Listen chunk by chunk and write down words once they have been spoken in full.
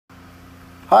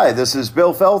Hi, this is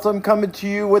Bill Feltham coming to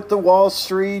you with the Wall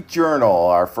Street Journal.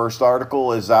 Our first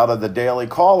article is out of the Daily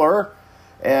Caller,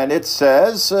 and it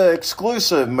says,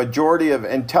 exclusive majority of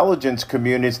intelligence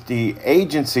community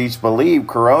agencies believe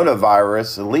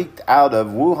coronavirus leaked out of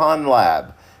Wuhan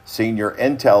lab, senior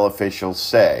intel officials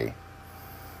say.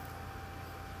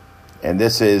 And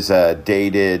this is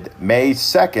dated May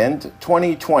 2nd,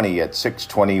 2020 at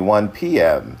 6:21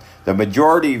 p.m. The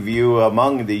majority view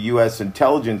among the U.S.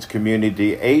 intelligence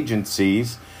community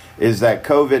agencies is that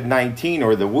COVID-19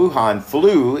 or the Wuhan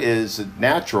flu is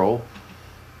natural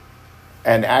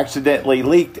and accidentally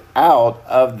leaked out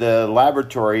of the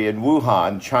laboratory in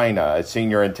Wuhan, China, a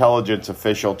senior intelligence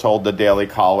official told the Daily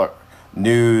Caller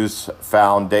News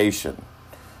Foundation,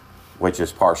 which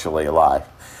is partially a lie.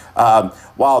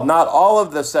 While not all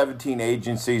of the 17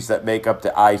 agencies that make up the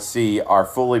IC are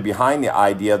fully behind the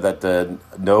idea that the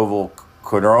novel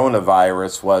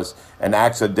coronavirus was an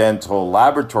accidental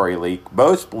laboratory leak,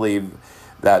 most believe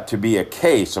that to be a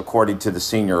case, according to the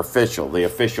senior official. The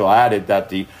official added that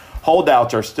the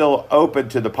holdouts are still open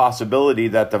to the possibility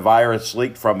that the virus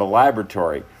leaked from a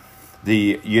laboratory.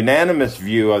 The unanimous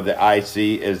view of the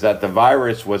IC is that the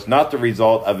virus was not the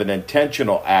result of an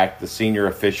intentional act, the senior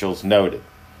officials noted.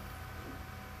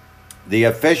 The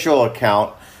official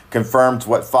account confirms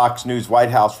what Fox News White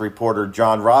House reporter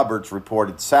John Roberts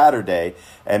reported Saturday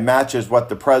and matches what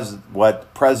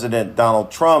President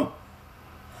Donald Trump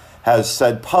has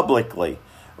said publicly.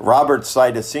 Roberts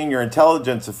cited a senior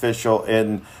intelligence official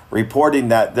in reporting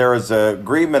that there is an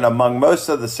agreement among most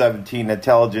of the 17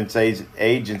 intelligence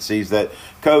agencies that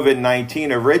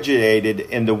COVID-19 originated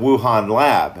in the Wuhan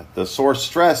lab. The source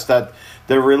stressed that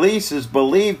the release is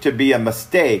believed to be a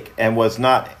mistake and was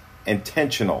not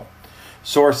intentional.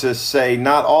 Sources say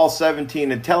not all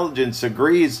 17 intelligence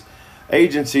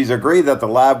agencies agree that the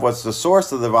lab was the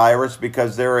source of the virus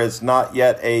because there is not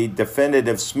yet a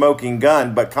definitive smoking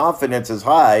gun, but confidence is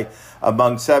high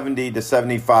among 70 to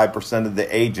 75% of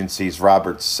the agencies,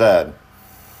 Roberts said.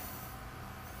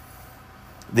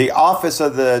 The Office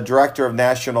of the Director of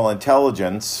National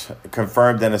Intelligence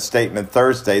confirmed in a statement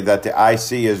Thursday that the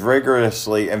IC is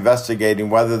rigorously investigating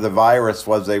whether the virus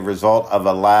was a result of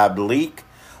a lab leak,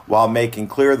 while making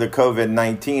clear the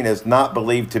COVID-19 is not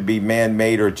believed to be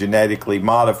man-made or genetically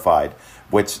modified,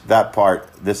 which that part,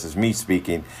 this is me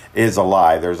speaking, is a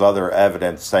lie. There's other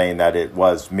evidence saying that it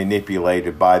was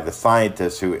manipulated by the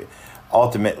scientist who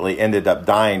ultimately ended up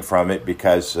dying from it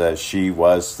because she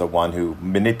was the one who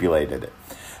manipulated it.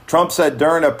 Trump said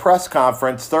during a press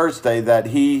conference Thursday that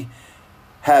he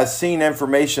has seen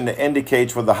information that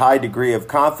indicates with a high degree of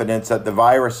confidence that the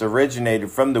virus originated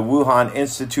from the Wuhan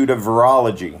Institute of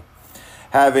Virology.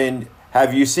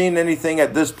 Have you seen anything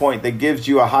at this point that gives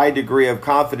you a high degree of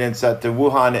confidence that the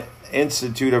Wuhan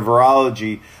Institute of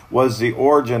Virology was the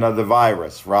origin of the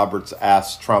virus? Roberts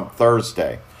asked Trump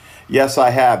Thursday. Yes, I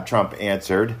have, Trump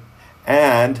answered.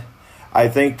 And I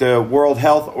think the World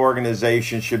Health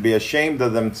Organization should be ashamed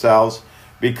of themselves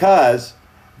because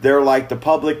they're like the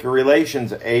Public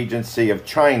Relations Agency of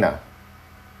China.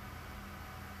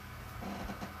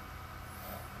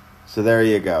 So there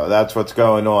you go. That's what's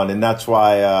going on. And that's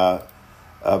why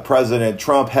President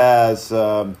Trump has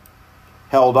held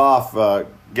off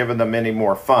giving them any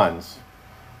more funds.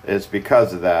 It's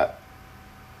because of that.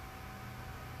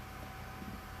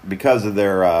 Because of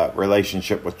their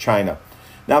relationship with China.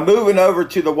 Now, moving over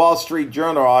to the Wall Street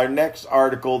Journal, our next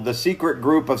article, the secret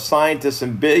group of scientists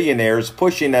and billionaires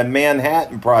pushing a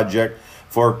Manhattan Project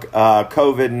for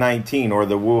COVID-19 or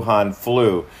the Wuhan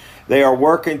flu. They are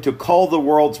working to cull the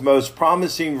world's most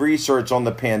promising research on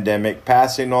the pandemic,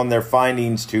 passing on their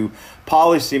findings to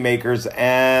policymakers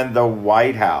and the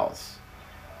White House.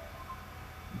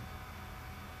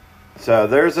 So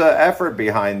there's an effort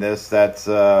behind this that's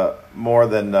more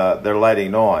than they're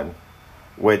letting on.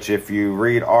 Which if you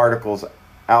read articles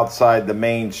outside the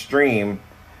mainstream,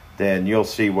 then you'll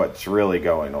see what's really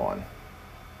going on.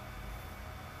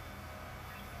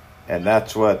 And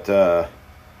that's what I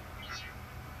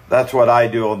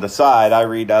do on the side. I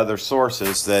read other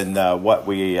sources than what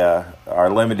we are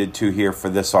limited to here for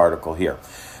this article here.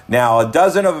 Now, a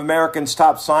dozen of America's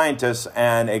top scientists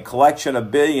and a collection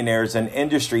of billionaires and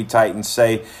industry titans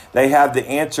say they have the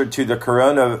answer to the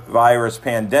coronavirus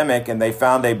pandemic, and they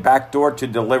found a backdoor to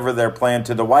deliver their plan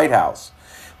to the White House.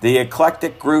 The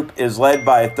eclectic group is led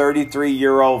by a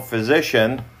 33-year-old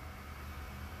physician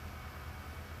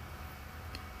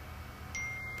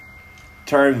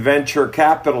turned venture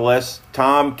capitalist,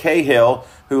 Tom Cahill,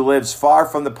 who lives far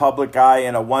from the public eye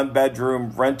in a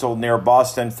one-bedroom rental near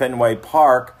Boston Fenway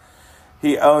Park.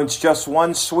 He owns just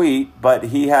one suite, but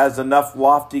he has enough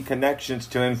lofty connections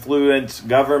to influence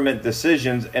government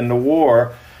decisions in the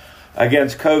war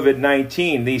against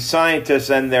COVID-19. These scientists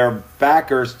and their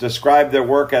backers describe their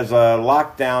work as a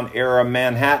lockdown-era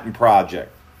Manhattan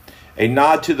Project, a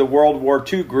nod to the World War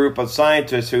II group of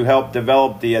scientists who helped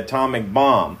develop the atomic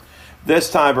bomb.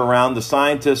 This time around, the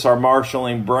scientists are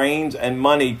marshaling brains and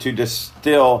money to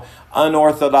distill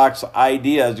unorthodox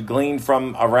ideas gleaned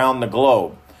from around the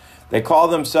globe. They call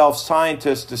themselves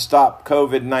scientists to stop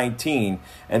COVID-19,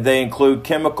 and they include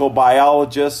chemical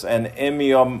biologists and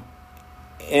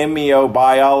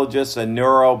immunobiologists and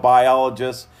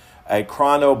neurobiologists, a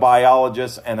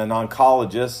chronobiologist and an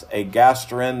oncologist, a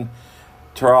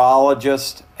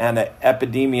gastroenterologist and an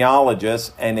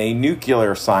epidemiologist, and a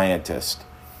nuclear scientist.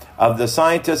 Of the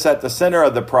scientists at the center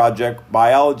of the project,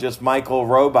 biologist Michael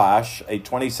Robash, a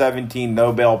 2017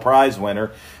 Nobel Prize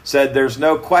winner, said, "There's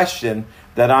no question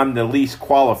that I'm the least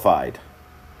qualified."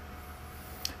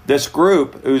 This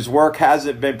group, whose work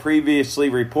hasn't been previously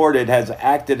reported, has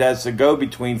acted as the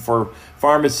go-between for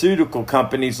pharmaceutical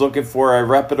companies looking for a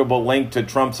reputable link to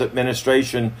Trump's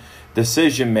administration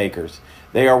decision makers.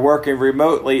 They are working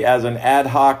remotely as an ad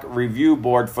hoc review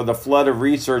board for the flood of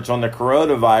research on the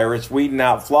coronavirus, weeding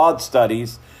out flawed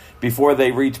studies before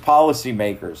they reach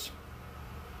policymakers.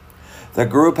 The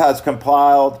group has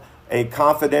compiled a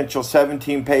confidential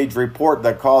 17-page report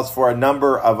that calls for a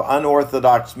number of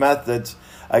unorthodox methods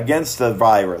against the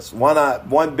virus.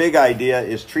 One big idea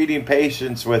is treating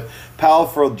patients with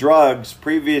powerful drugs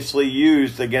previously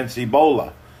used against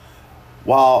Ebola,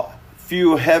 while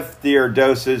few heftier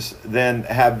doses than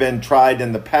have been tried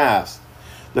in the past.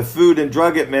 The Food and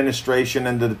Drug Administration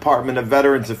and the Department of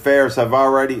Veterans Affairs have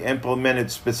already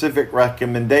implemented specific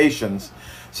recommendations,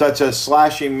 such as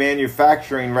slashing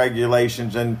manufacturing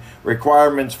regulations and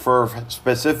requirements for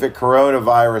specific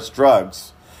coronavirus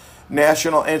drugs.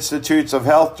 National Institutes of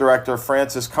Health Director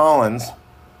Francis Collins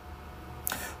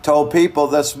told People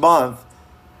this month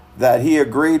that he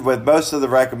agreed with most of the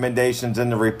recommendations in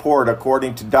the report,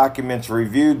 according to documents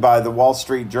reviewed by the Wall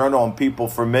Street Journal and people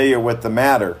familiar with the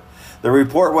matter. The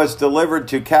report was delivered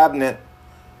to cabinet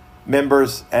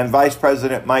members and Vice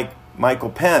President Michael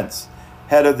Pence,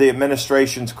 head of the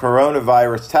administration's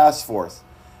coronavirus task force.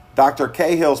 Dr.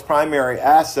 Cahill's primary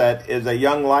asset is a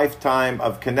young lifetime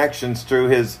of connections through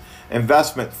his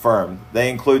investment firm. They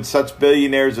include such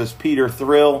billionaires as Peter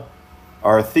Thiel,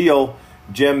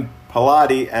 Jim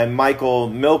Pilati, and Michael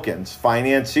Milkins,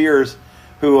 financiers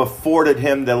who afforded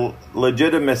him the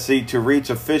legitimacy to reach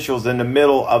officials in the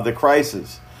middle of the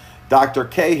crisis. Dr.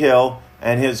 Cahill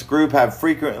and his group have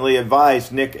frequently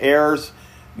advised Nick Ayers,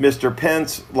 Mr.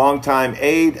 Pence, longtime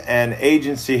aide, and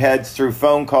agency heads through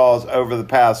phone calls over the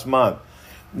past month.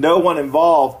 No one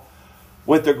involved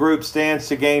with the group stands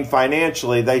to gain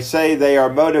financially. They say they are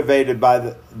motivated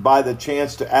by the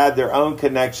chance to add their own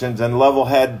connections and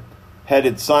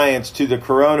level-headed science to the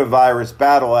coronavirus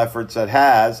battle efforts that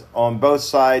has, on both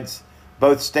sides,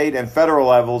 both state and federal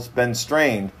levels, been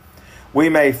strained. "We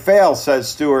may fail," says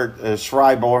Stuart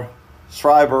Schreiber,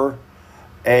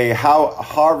 a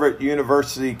Harvard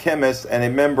University chemist and a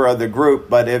member of the group,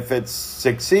 "but if it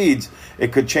succeeds,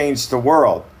 it could change the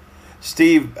world."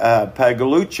 Steve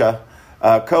Pagliuca,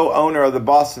 co-owner of the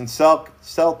Boston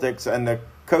Celtics and the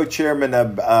co-chairman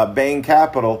of Bain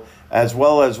Capital, as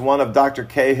well as one of Dr.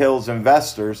 Cahill's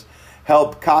investors,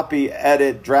 helped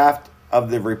copy-edit draft of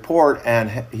the report,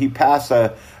 and he passed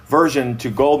a version to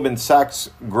Goldman Sachs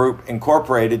Group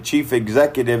Incorporated Chief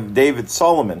Executive David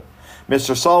Solomon.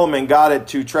 Mr. Solomon got it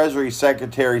to Treasury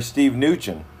Secretary Steve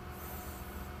Mnuchin.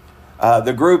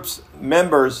 The group's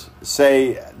members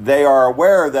say they are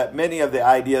aware that many of the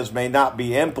ideas may not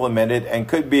be implemented and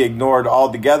could be ignored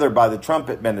altogether by the Trump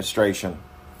administration.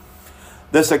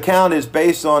 This account is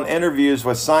based on interviews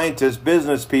with scientists,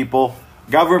 business people,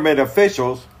 government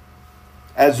officials,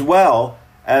 as well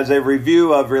as a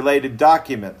review of related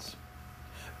documents.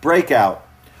 Breakout.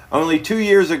 Only 2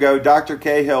 years ago, Dr.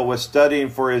 Cahill was studying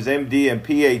for his MD and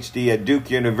PhD at Duke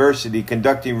University,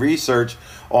 conducting research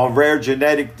on rare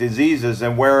genetic diseases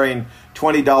and wearing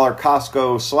 $20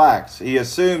 Costco slacks. He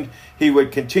assumed he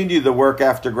would continue the work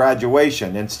after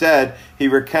graduation. Instead, he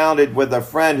recounted with a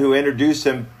friend who introduced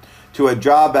him to a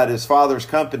job at his father's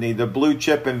company, the blue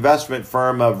chip investment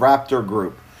firm of Raptor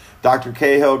Group. Dr.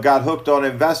 Cahill got hooked on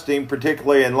investing,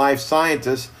 particularly in life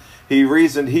sciences. He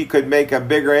reasoned he could make a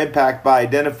bigger impact by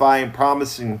identifying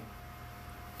promising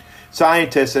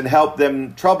scientists and help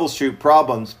them troubleshoot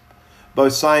problems,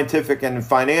 both scientific and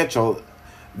financial,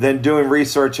 than doing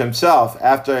research himself.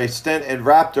 After a stint in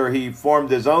Raptor, he formed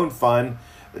his own fund,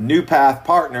 New Path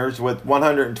Partners, with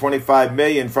 $125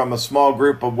 million from a small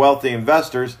group of wealthy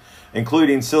investors,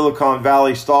 including Silicon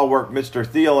Valley stalwart Mr.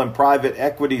 Thiel and private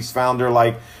equities founder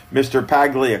like Mr.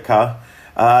 Pagliacca.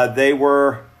 They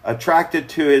were attracted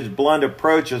to his blunt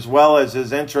approach as well as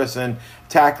his interest in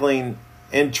tackling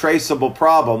intractable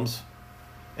problems.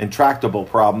 In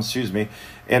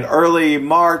early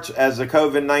March, as the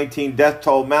COVID-19 death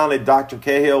toll mounted, Dr.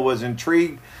 Cahill was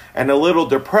intrigued and a little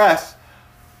depressed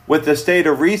with the state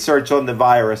of research on the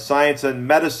virus. Science and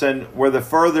medicine were the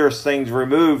furthest things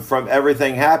removed from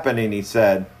everything happening, he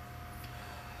said.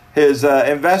 His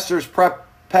investors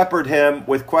peppered him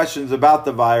with questions about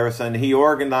the virus, and he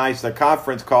organized a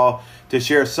conference call to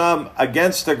share some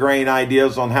against-the-grain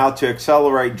ideas on how to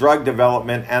accelerate drug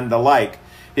development and the like.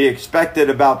 He expected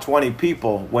about 20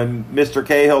 people. When Mr.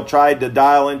 Cahill tried to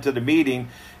dial into the meeting,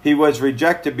 he was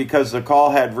rejected because the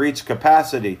call had reached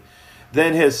capacity.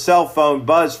 Then his cell phone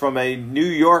buzzed from a New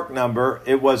York number.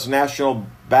 It was National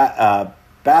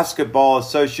Basketball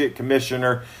Associate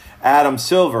Commissioner Adam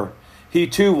Silver. He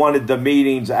too wanted the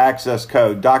meeting's access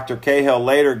code. Dr. Cahill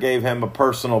later gave him a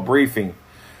personal briefing.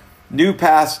 New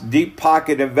Path's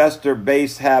deep-pocket investor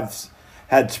base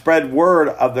had spread word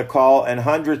of the call, and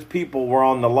hundreds of people were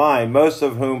on the line, most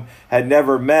of whom had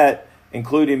never met,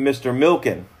 including Mr.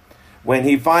 Milken. When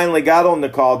he finally got on the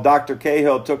call, Dr.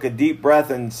 Cahill took a deep breath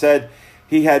and said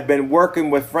he had been working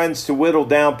with friends to whittle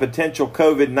down potential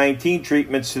COVID-19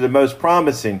 treatments to the most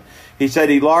promising. He said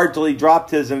he largely dropped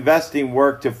his investing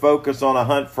work to focus on a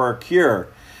hunt for a cure.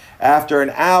 After an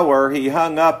hour, he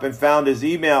hung up and found his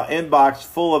email inbox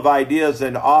full of ideas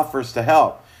and offers to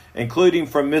help, including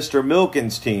from Mr.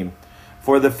 Milken's team.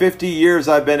 For the 50 years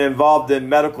I've been involved in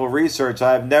medical research,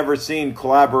 I have never seen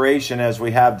collaboration as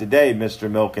we have today, Mr.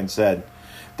 Milken said.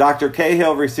 Dr.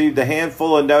 Cahill received a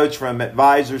handful of notes from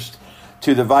advisors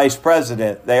to the vice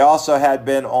president. They also had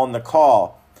been on the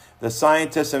call. The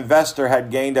scientist investor had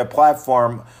gained a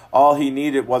platform. All he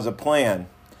needed was a plan.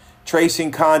 Tracing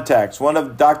contacts. One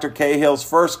of Dr. Cahill's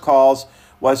first calls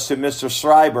was to Mr.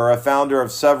 Schreiber, a founder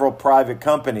of several private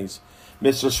companies.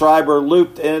 Mr. Schreiber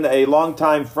looped in a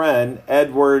longtime friend,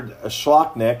 Edward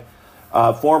Schlocknick,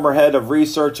 former head of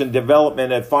research and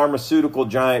development at pharmaceutical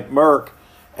giant Merck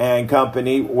and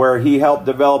Company, where he helped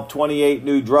develop 28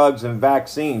 new drugs and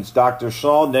vaccines. Dr.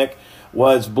 Schlocknick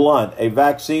was blunt. A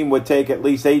vaccine would take at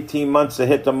least 18 months to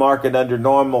hit the market under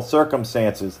normal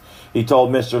circumstances, he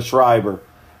told Mr. Schreiber.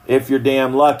 If you're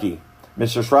damn lucky.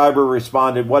 Mr. Schreiber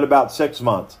responded, what about 6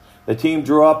 months? The team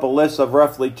drew up a list of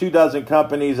roughly 24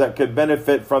 companies that could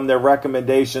benefit from their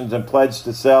recommendations and pledged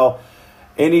to sell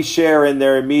any share in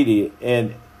them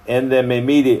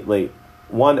immediately.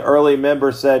 One early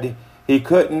member said he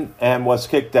couldn't and was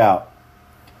kicked out.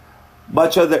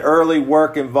 Much of the early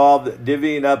work involved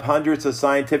divvying up hundreds of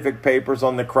scientific papers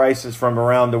on the crisis from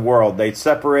around the world. They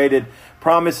separated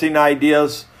promising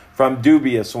ideas from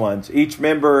dubious ones. Each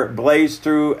member blazed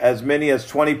through as many as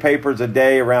 20 papers a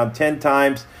day, around 10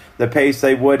 times the pace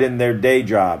they would in their day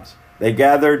jobs. They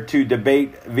gathered to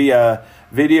debate via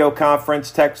video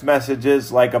conference, text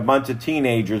messages like a bunch of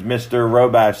teenagers, Mr.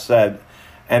 Robash said,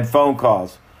 and phone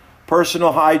calls.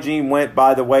 Personal hygiene went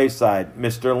by the wayside.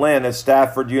 Mr. Lin, a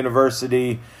Stanford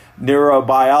University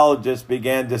neurobiologist,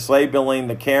 began disablling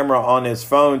the camera on his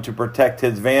phone to protect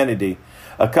his vanity.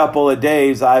 A couple of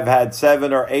days, I've had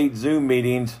 7 or 8 Zoom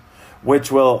meetings,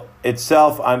 which will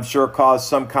itself, I'm sure, cause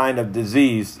some kind of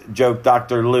disease, joked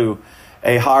Dr. Liu,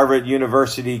 a Harvard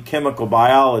University chemical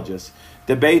biologist.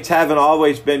 Debates haven't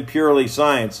always been purely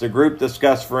science. The group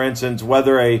discussed, for instance,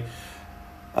 whether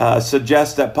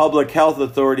suggests that public health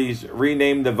authorities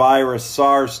rename the virus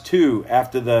SARS-2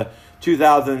 after the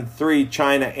 2003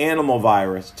 China animal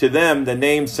virus. To them, the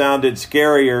name sounded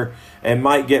scarier and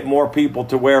might get more people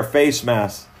to wear face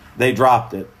masks. They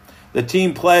dropped it. The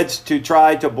team pledged to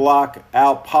try to block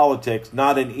out politics,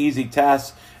 not an easy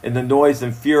task in the noise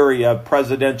and fury of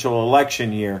presidential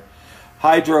election year.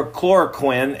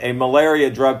 Hydrochloroquine, a malaria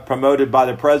drug promoted by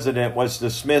the president, was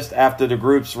dismissed after the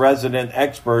group's resident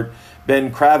expert,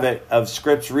 Ben Kravitz of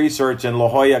Scripps Research in La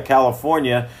Jolla,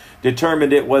 California,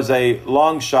 determined it was a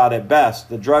long shot at best.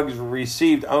 The drug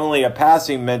received only a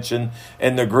passing mention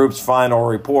in the group's final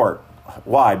report.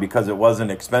 Why? Because it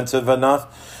wasn't expensive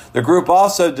enough? The group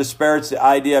also disparaged the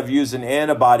idea of using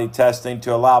antibody testing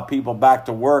to allow people back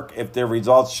to work if their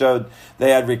results showed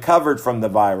they had recovered from the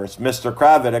virus. Mr.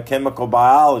 Kravitz, a chemical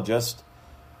biologist,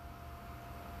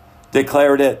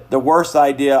 declared it the worst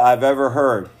idea I've ever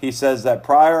heard. He says that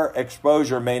prior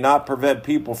exposure may not prevent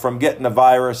people from getting the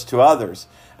virus to others,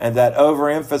 and that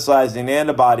overemphasizing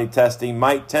antibody testing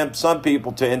might tempt some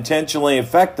people to intentionally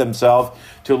infect themselves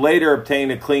to later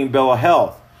obtain a clean bill of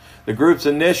health. The group's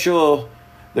initial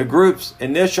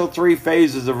 3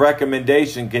 phases of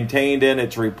recommendation contained in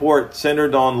its report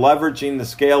centered on leveraging the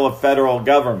scale of federal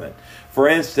government. For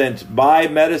instance, buy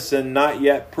medicine not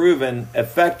yet proven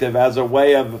effective as a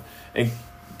way of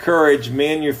encourage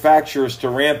manufacturers to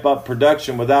ramp up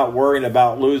production without worrying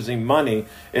about losing money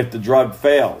if the drug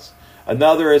fails.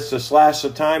 Another is to slash the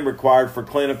time required for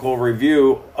clinical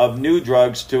review of new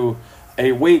drugs to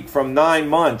a week from 9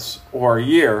 months or a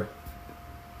year.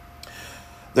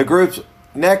 The groups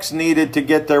next needed to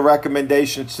get their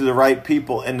recommendations to the right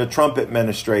people in the Trump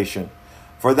administration.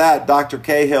 For that, Dr.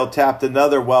 Cahill tapped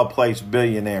another well-placed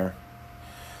billionaire.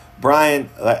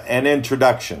 An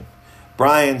introduction.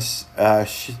 Brian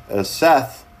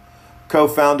Seth,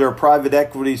 co-founder of private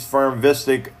equity firm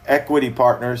Vista Equity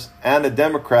Partners and a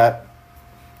Democrat,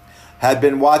 had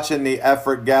been watching the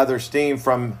effort gather steam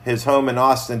from his home in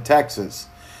Austin, Texas.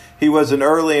 He was an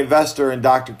early investor in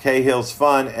Dr. Cahill's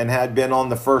fund and had been on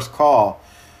the first call.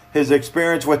 His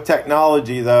experience with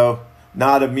technology, though,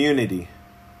 not immunology.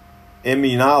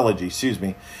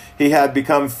 He had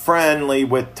become friendly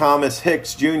with Thomas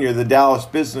Hicks Jr., the Dallas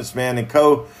businessman and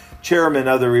co-chairman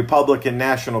of the Republican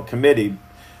National Committee.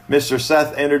 Mr.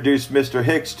 Seth introduced Mr.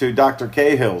 Hicks to Dr.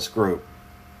 Cahill's group.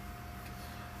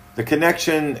 The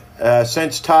connection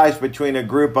since ties between a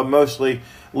group of mostly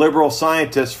liberal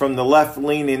scientists from the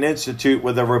left-leaning institute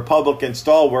with a Republican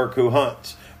stalwart who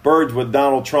hunts birds with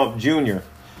Donald Trump Jr.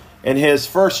 In his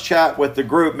first chat with the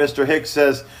group, Mr. Hicks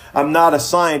says, "I'm not a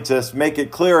scientist. Make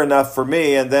it clear enough for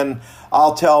me, and then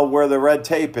I'll tell where the red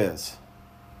tape is."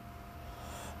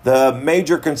 The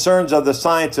major concerns of the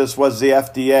scientists was the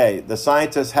FDA. The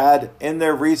scientists had, in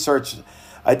their research,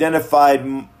 identified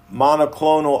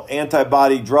monoclonal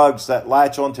antibody drugs that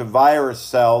latch onto virus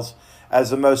cells as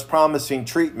the most promising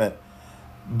treatment.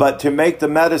 But to make the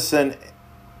medicine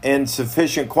in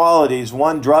sufficient quantities,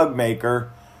 one drug maker,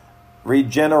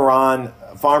 Regeneron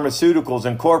Pharmaceuticals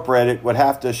Incorporated, would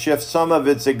have to shift some of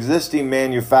its existing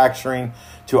manufacturing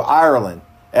to Ireland.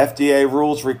 FDA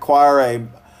rules require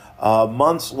a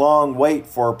months-long wait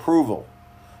for approval.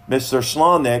 Mr.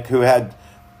 Slonick, who had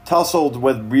tussled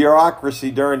with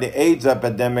bureaucracy during the AIDS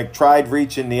epidemic, tried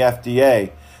reaching the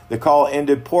FDA. The call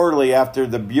ended poorly after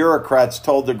the bureaucrats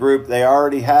told the group they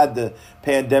already had the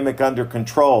pandemic under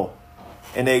control.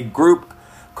 In a group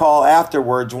call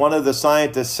afterwards, one of the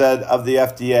scientists said of the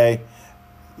FDA,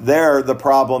 "They're the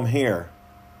problem here."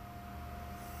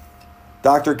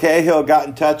 Dr. Cahill got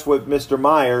in touch with Mr.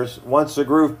 Myers. Once the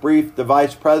group briefed the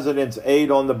vice president's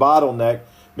aide on the bottleneck,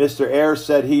 Mr. Ayers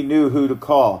said he knew who to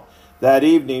call. That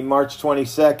evening, March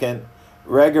 22nd,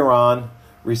 Regeneron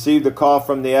received a call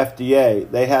from the FDA.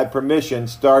 They had permission,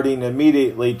 starting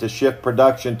immediately, to shift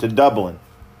production to Dublin.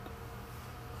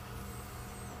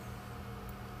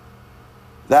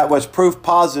 That was proof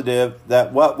positive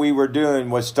that what we were doing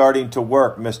was starting to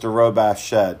work, Mr. Robash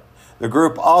said. The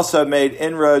group also made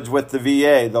inroads with the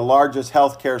VA, the largest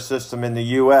healthcare system in the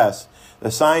U.S.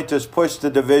 The scientists pushed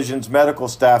the division's medical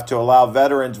staff to allow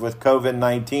veterans with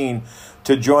COVID-19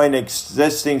 to join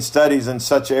existing studies in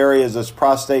such areas as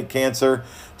prostate cancer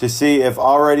to see if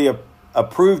already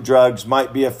approved drugs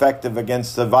might be effective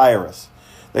against the virus.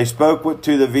 They spoke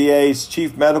to the VA's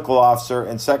chief medical officer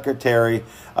and secretary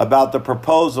about the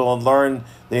proposal and learned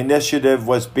the initiative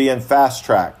was being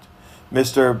fast-tracked.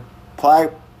 Mr.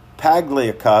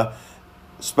 Pagliuca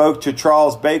spoke to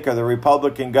Charles Baker, the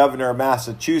Republican governor of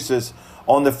Massachusetts,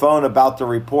 on the phone about the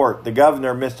report. The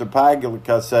governor, Mr.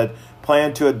 Pagliuca, said,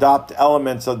 "Plan to adopt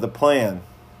elements of the plan."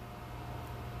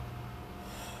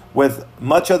 With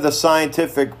much of the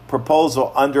scientific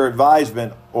proposal under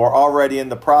advisement or already in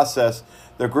the process,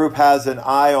 the group has an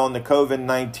eye on the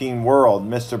COVID-19 world.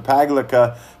 Mr.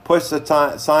 Pagliuca pushed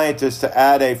the scientists to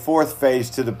add a fourth phase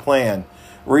to the plan,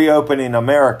 reopening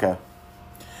America.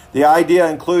 The idea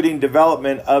including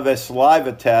development of a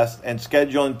saliva test and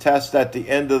scheduling tests at the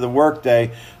end of the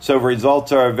workday so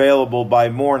results are available by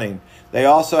morning. They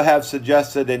also have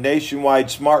suggested a nationwide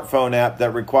smartphone app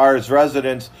that requires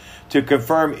residents to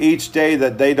confirm each day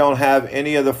that they don't have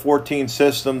any of the 14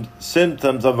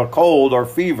 symptoms of a cold or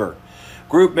fever.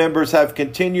 Group members have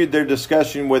continued their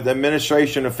discussion with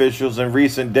administration officials in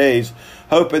recent days,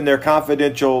 hoping their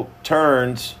confidential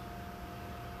turns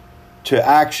to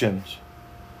actions.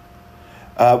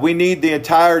 We need the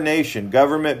entire nation,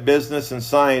 government, business, and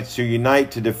science to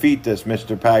unite to defeat this,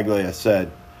 Mr. Paglia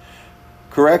said.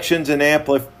 Corrections and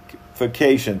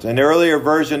amplifications. An earlier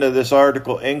version of this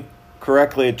article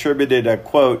incorrectly attributed a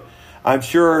quote, "I'm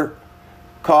sure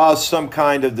caused some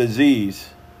kind of disease,"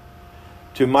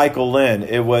 to Michael Lynn.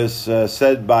 It was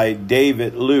said by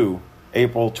David Liu,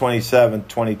 April 27,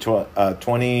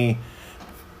 2020.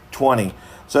 2020.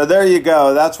 So there you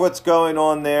go. That's what's going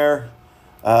on there.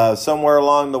 Somewhere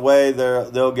along the way,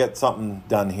 they'll get something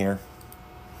done here.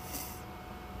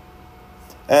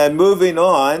 And moving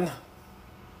on,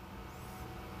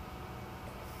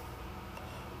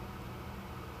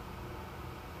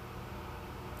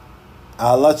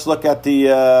 let's look at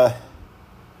the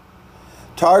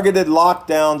targeted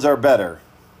lockdowns are better.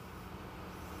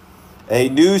 A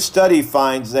new study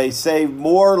finds they save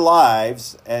more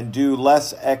lives and do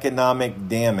less economic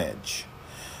damage.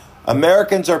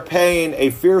 Americans are paying a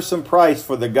fearsome price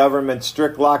for the government's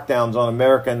strict lockdowns on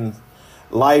American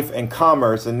life and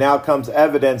commerce, and now comes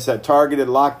evidence that targeted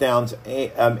lockdowns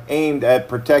aimed at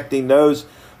protecting those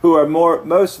who are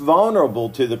most vulnerable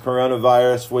to the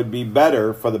coronavirus would be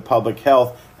better for the public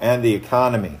health and the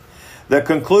economy. The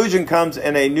conclusion comes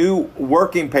in a new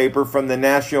working paper from the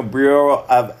National Bureau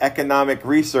of Economic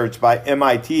Research by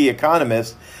MIT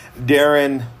economist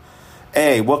Darren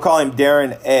A. We'll call him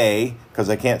Darren A. because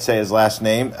I can't say his last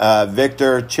name.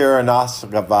 Victor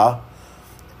Chernoskova,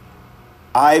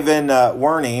 Ivan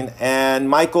Werning, and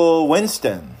Michael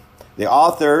Winston. The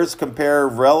authors compare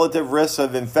relative risks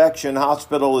of infection,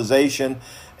 hospitalization,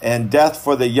 and death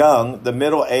for the young, the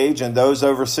middle age, and those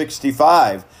over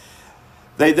 65.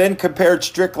 They then compared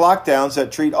strict lockdowns that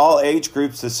treat all age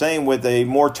groups the same with a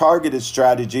more targeted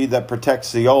strategy that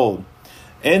protects the old.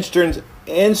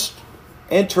 Interestingly,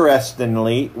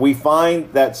 we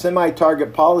find that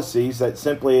semi-target policies that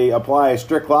simply apply a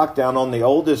strict lockdown on the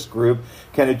oldest group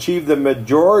can achieve the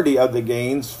majority of the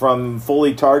gains from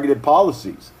fully targeted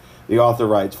policies, the author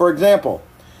writes. For example,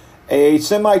 a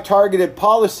semi-targeted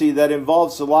policy that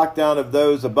involves the lockdown of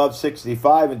those above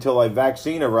 65 until a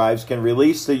vaccine arrives can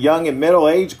release the young and middle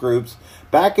age groups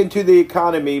back into the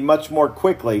economy much more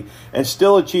quickly and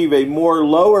still achieve a more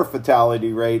lower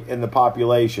fatality rate in the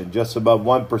population, just above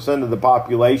 1% of the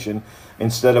population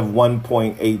instead of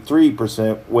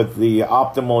 1.83% with the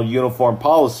optimal uniform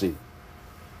policy.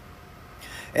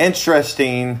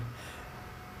 Interesting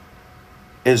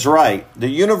is right. The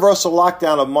universal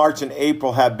lockdown of March and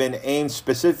April have been aimed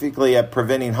specifically at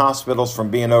preventing hospitals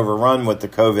from being overrun with the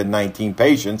COVID-19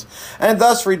 patients and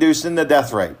thus reducing the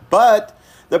death rate. But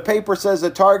the paper says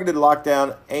a targeted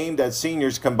lockdown aimed at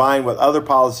seniors combined with other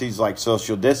policies like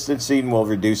social distancing will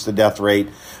reduce the death rate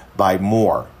by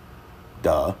more.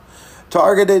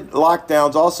 Targeted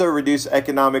lockdowns also reduce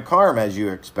economic harm, as you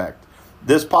expect.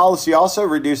 This policy also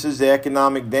reduces the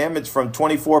economic damage from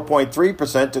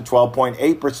 24.3% to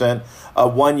 12.8%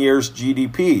 of 1 year's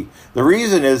GDP. The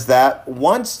reason is that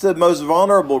once the most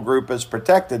vulnerable group is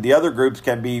protected, the other groups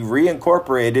can be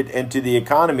reincorporated into the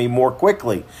economy more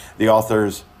quickly, the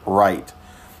authors write.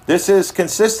 This is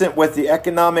consistent with the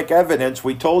economic evidence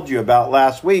we told you about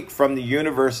last week from the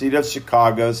University of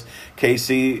Chicago's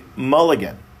Casey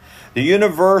Mulligan. The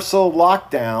universal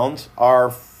lockdowns are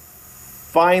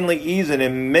finally easing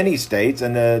in many states,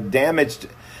 and the damage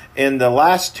in the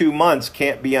last 2 months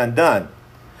can't be undone.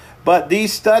 But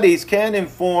these studies can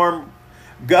inform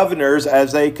governors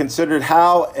as they considered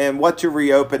how and what to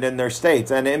reopen in their states.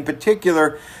 And in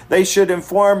particular, they should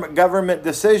inform government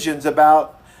decisions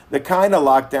about the kind of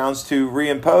lockdowns to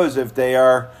reimpose if they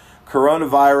are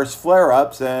coronavirus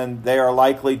flare-ups, and they are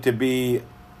likely to be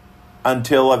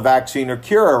until a vaccine or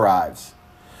cure arrives.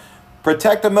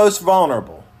 Protect the most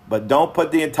vulnerable, but don't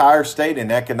put the entire state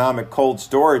in economic cold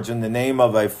storage in the name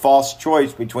of a false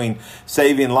choice between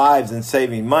saving lives and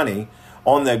saving money.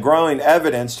 On the growing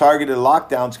evidence, targeted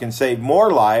lockdowns can save more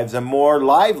lives and more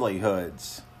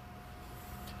livelihoods.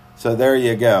 So there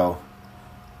you go.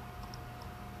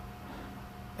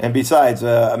 And besides,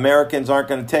 Americans aren't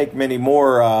going to take many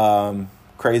more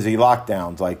crazy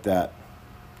lockdowns like that.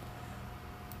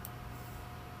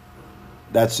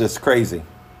 That's just crazy.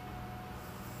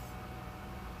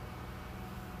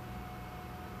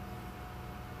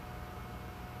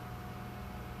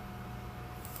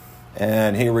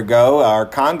 And here we go. Our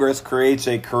Congress creates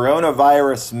a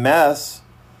coronavirus mess.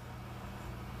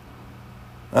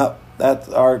 Oh,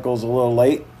 that article's a little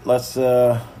late. Let's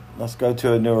go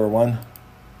to a newer one.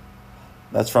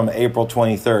 That's from April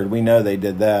 23rd. We know they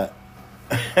did that.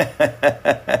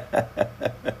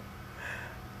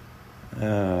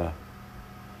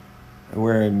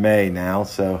 We're in May now,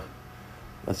 so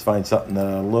let's find something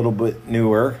a little bit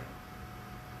newer.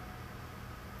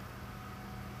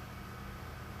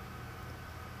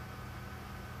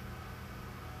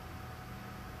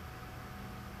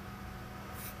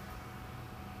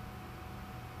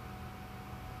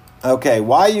 Okay,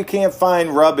 why you can't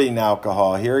find rubbing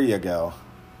alcohol. Here you go.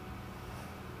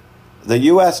 The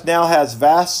U.S. now has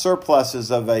vast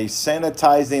surpluses of a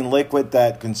sanitizing liquid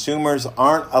that consumers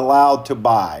aren't allowed to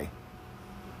buy.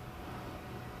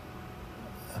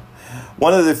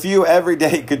 One of the few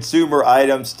everyday consumer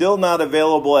items still not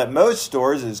available at most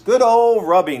stores is good old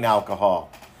rubbing alcohol.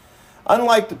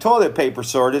 Unlike the toilet paper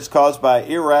shortage caused by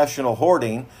irrational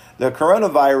hoarding, the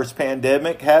coronavirus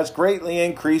pandemic has greatly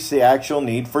increased the actual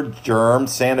need for germ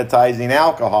sanitizing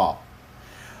alcohol.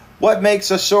 What makes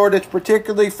a shortage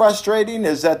particularly frustrating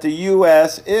is that the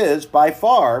U.S. is, by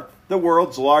far, the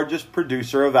world's largest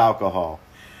producer of alcohol.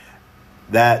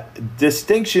 That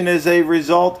distinction is a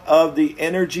result of the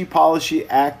Energy Policy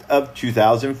Act of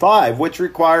 2005, which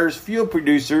requires fuel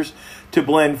producers to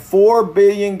blend 4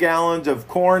 billion gallons of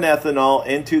corn ethanol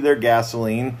into their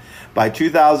gasoline by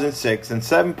 2006 and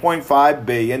 7.5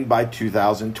 billion by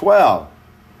 2012.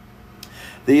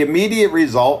 The immediate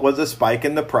result was a spike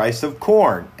in the price of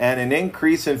corn and an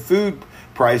increase in food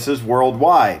prices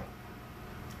worldwide.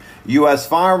 U.S.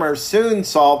 farmers soon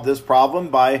solved this problem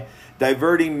by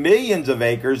diverting millions of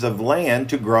acres of land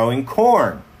to growing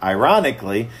corn.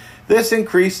 Ironically, this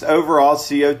increased overall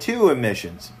CO2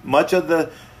 emissions,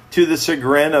 to the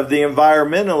chagrin of the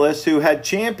environmentalists who had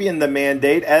championed the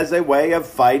mandate as a way of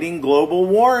fighting global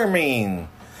warming.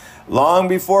 Long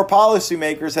before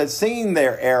policymakers had seen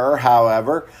their error,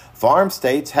 however, farm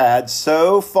states had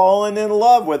so fallen in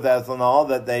love with ethanol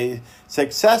that they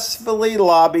successfully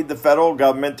lobbied the federal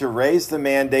government to raise the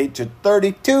mandate to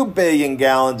 32 billion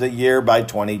gallons a year by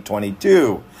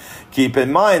 2022. Keep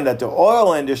in mind that the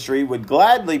oil industry would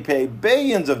gladly pay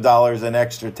billions of dollars in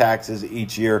extra taxes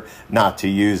each year not to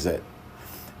use it.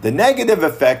 The negative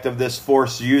effect of this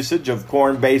forced usage of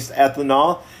corn-based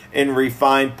ethanol in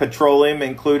refined petroleum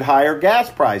include higher gas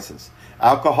prices.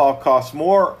 Alcohol costs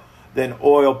more than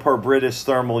oil per British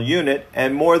thermal unit,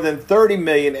 and more than 30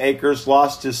 million acres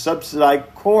lost to subsidized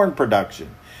corn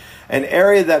production, an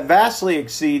area that vastly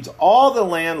exceeds all the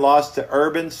land lost to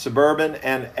urban, suburban,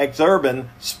 and exurban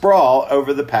sprawl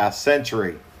over the past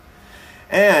century.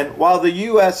 And while the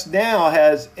U.S. now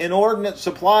has inordinate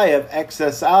supply of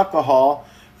excess alcohol,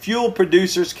 fuel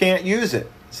producers can't use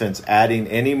it, since adding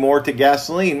any more to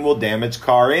gasoline will damage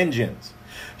car engines.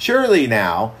 Surely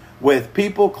now, with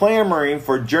people clamoring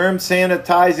for germ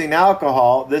sanitizing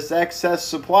alcohol, this excess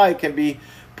supply can be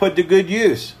put to good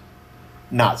use.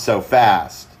 Not so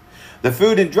fast. The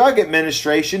Food and Drug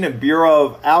Administration and Bureau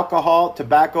of Alcohol,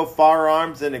 Tobacco,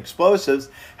 Firearms, and Explosives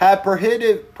have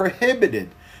prohibited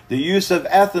the use of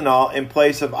ethanol in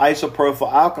place of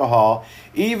isopropyl alcohol,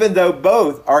 even though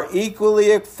both are equally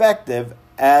effective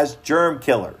as germ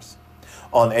killers.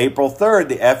 On April 3rd,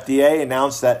 the FDA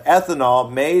announced that ethanol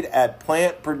made at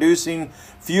plant-producing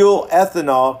fuel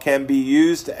ethanol can be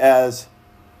used as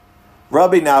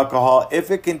rubbing alcohol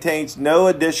if it contains no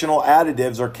additional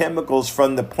additives or chemicals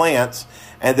from the plants,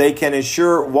 and they can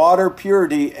ensure water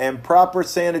purity and proper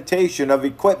sanitation of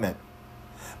equipment.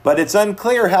 But it's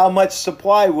unclear how much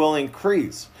supply will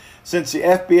increase, since the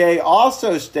FDA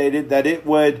also stated that it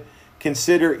would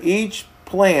consider each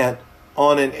plant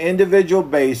on an individual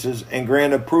basis and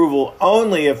grant approval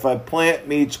only if a plant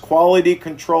meets quality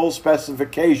control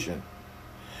specification.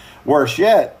 Worse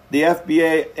yet, the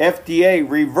FDA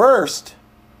reversed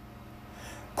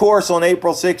course on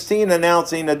April 16,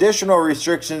 announcing additional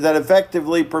restrictions that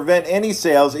effectively prevent any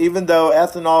sales, even though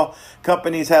ethanol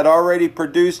companies had already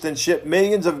produced and shipped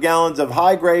millions of gallons of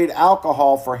high-grade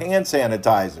alcohol for hand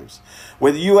sanitizers.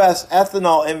 With U.S.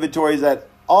 ethanol inventories at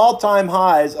all-time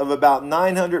highs of about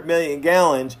 900 million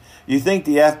gallons, you think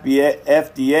the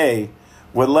FDA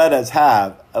would let us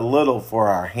have a little for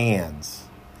our hands.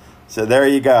 So there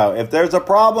you go. If there's a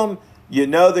problem, you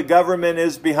know the government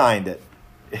is behind it.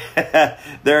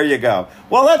 There you go.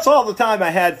 Well, that's all the time I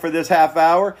had for this half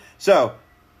hour. So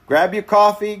grab your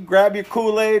coffee, grab your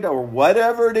Kool-Aid, or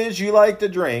whatever it is you like to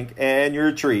drink, and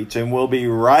your treats, and we'll be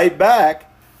right back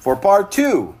for part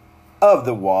 2 of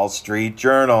the Wall Street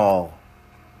Journal.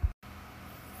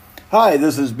 Hi,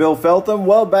 this is Bill Feltham.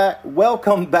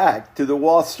 Welcome back to the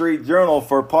Wall Street Journal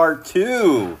for part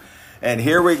 2. And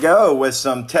here we go with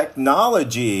some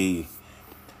technology.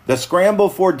 The scramble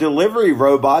for delivery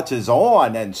robots is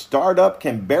on, and startup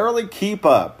can barely keep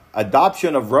up.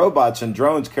 Adoption of robots and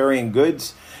drones carrying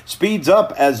goods speeds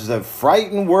up as the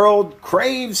frightened world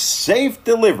craves safe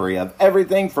delivery of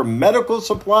everything from medical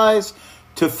supplies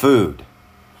to food.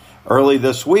 Early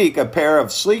this week, a pair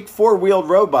of sleek four-wheeled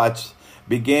robots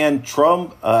began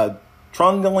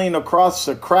trundling across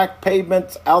the cracked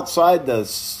pavements outside the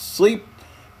Sleep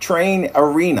Train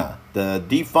Arena, the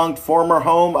defunct former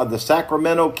home of the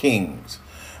Sacramento Kings,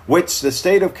 which the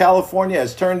state of California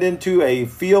has turned into a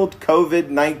field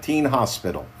COVID-19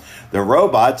 hospital. The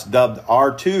robots, dubbed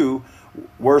R2,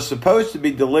 were supposed to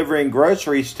be delivering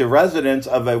groceries to residents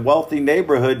of a wealthy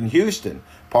neighborhood in Houston,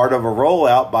 part of a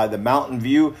rollout by the Mountain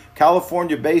View,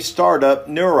 California-based startup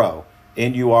Nuro,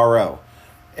 N-U-R-O.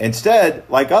 Instead,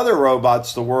 like other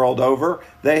robots the world over,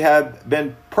 they have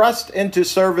been pressed into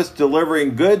service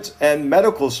delivering goods and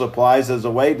medical supplies as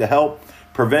a way to help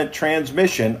prevent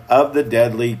transmission of the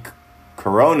deadly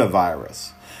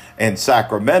coronavirus. In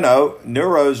Sacramento,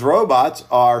 Nuro's robots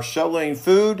are shuttling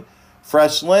food,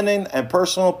 fresh linen, and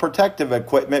personal protective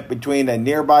equipment between a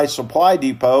nearby supply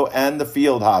depot and the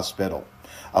field hospital,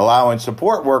 allowing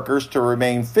support workers to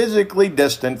remain physically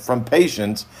distant from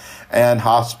patients and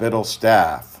hospital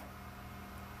staff.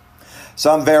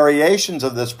 Some variations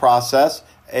of this process,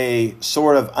 a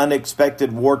sort of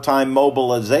unexpected wartime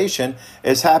mobilization,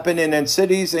 is happening in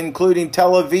cities including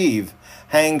Tel Aviv,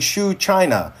 Hangzhou,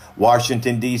 China,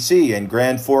 Washington, D.C., and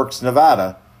Grand Forks,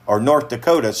 Nevada, or North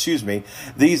Dakota,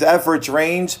 These efforts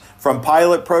range from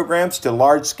pilot programs to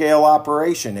large-scale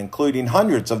operation, including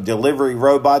hundreds of delivery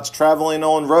robots traveling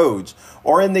on roads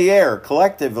or in the air,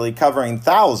 collectively covering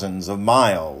thousands of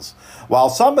miles. While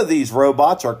some of these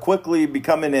robots are quickly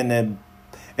becoming an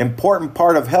important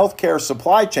part of healthcare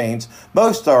supply chains,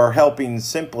 most are helping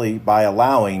simply by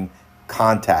allowing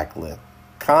contactless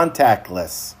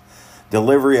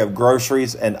delivery of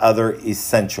groceries and other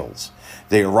essentials.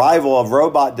 The arrival of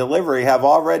robot delivery have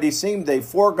already seemed a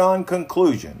foregone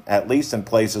conclusion, at least in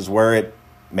places where it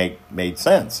made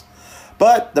sense.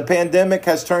 But the pandemic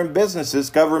has turned businesses,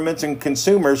 governments, and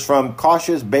consumers from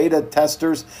cautious beta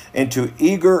testers into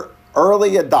eager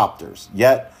early adopters.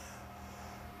 Yet,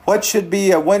 what should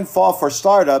be a windfall for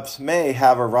startups may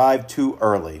have arrived too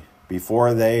early.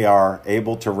 Before they are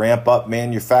able to ramp up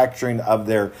manufacturing of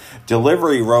their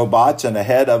delivery robots and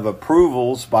ahead of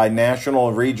approvals by national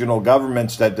and regional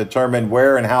governments that determine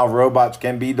where and how robots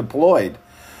can be deployed.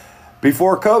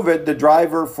 Before COVID, the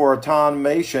driver for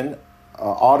automation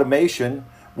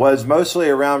was mostly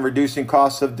around reducing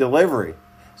costs of delivery,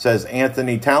 says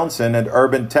Anthony Townsend, an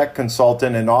urban tech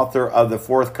consultant and author of the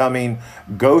forthcoming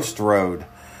Ghost Road,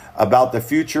 about the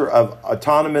future of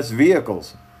autonomous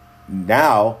vehicles.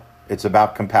 Now, it's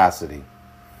about capacity.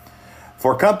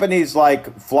 For companies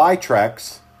like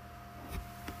Flytrex,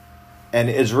 an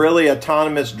Israeli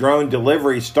autonomous drone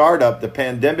delivery startup, the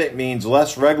pandemic means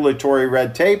less regulatory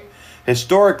red tape.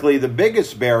 Historically, the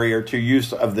biggest barrier to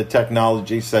use of the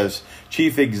technology, says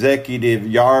Chief Executive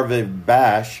Yarviv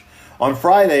Bash. On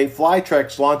Friday,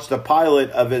 Flytrex launched a pilot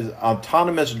of his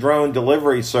autonomous drone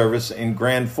delivery service in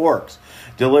Grand Forks,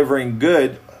 delivering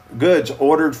goods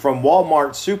ordered from Walmart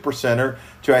Supercenter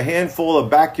to a handful of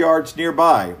backyards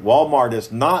nearby. Walmart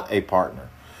is not a partner.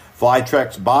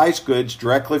 Flytrex buys goods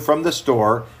directly from the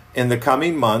store. In the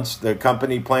coming months, the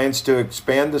company plans to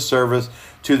expand the service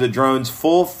to the drone's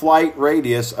full flight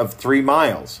radius of 3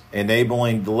 miles,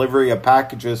 enabling delivery of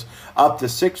packages up to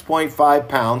 6.5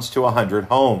 pounds to 100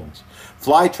 homes.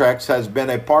 Flytrex has been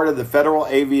a part of the Federal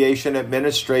Aviation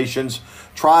Administration's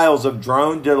trials of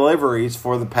drone deliveries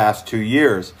for the past 2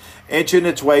 years, inching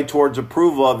its way towards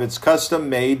approval of its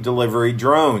custom-made delivery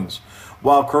drones.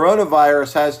 While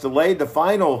coronavirus has delayed the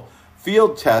final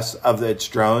field tests of its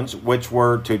drones, which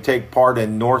were to take part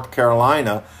in North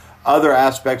Carolina, other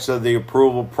aspects of the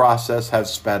approval process have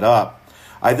sped up.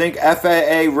 I think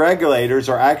FAA regulators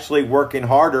are actually working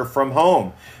harder from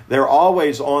home. They're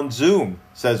always on Zoom,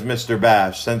 says Mr.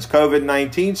 Bash. Since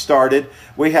COVID-19 started,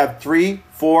 we have 3,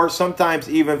 4, sometimes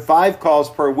even 5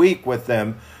 calls per week with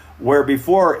them, where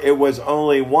before it was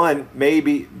only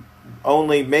maybe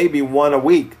one a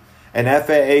week. An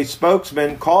FAA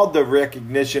spokesman called the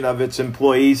recognition of its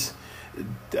employees'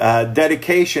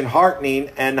 dedication heartening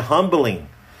and humbling.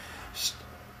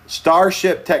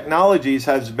 Starship Technologies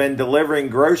has been delivering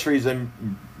groceries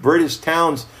in British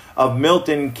towns of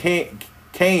Milton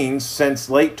Keynes since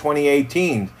late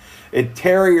 2018. A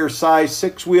Terrier-sized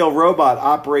 6-wheel robot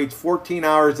operates 14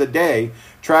 hours a day,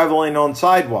 traveling on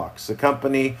sidewalks. The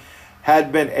company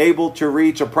had been able to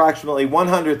reach approximately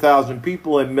 100,000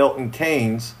 people in Milton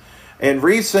Keynes. In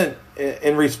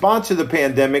response to the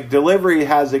pandemic, delivery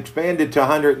has expanded to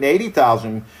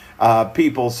 180,000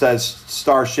 people, says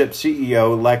Starship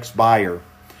CEO Lex Bayer.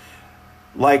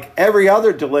 Like every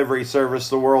other delivery service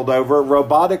the world over,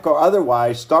 robotic or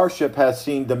otherwise, Starship has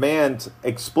seen demand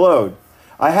explode.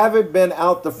 I haven't been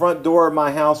out the front door of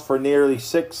my house for nearly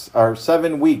 6 or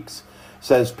 7 weeks,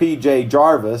 says PJ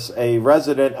Jarvis, a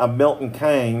resident of Milton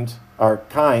Keynes, I've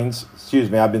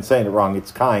been saying it wrong,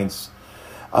 it's Keynes,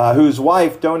 whose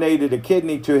wife donated a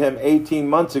kidney to him 18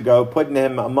 months ago, putting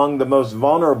him among the most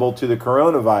vulnerable to the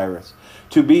coronavirus.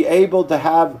 To be able to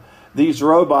have these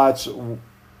robots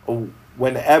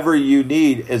whenever you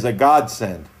need is a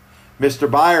godsend. Mr.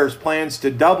 Byers plans to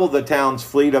double the town's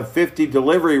fleet of 50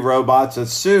 delivery robots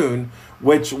as soon,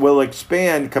 which will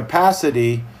expand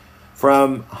capacity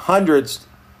from hundreds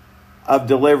of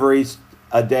deliveries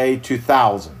a day to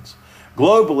thousands.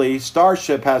 Globally,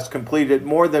 Starship has completed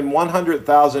more than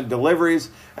 100,000 deliveries,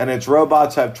 and its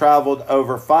robots have traveled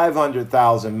over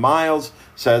 500,000 miles,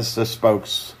 says the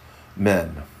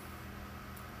spokesman.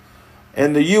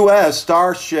 In the U.S.,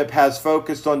 Starship has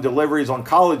focused on deliveries on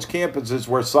college campuses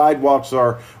where sidewalks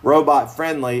are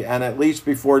robot-friendly, and at least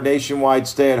before nationwide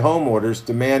stay-at-home orders,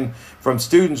 demand from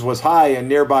students was high and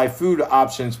nearby food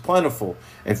options plentiful.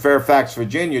 In Fairfax,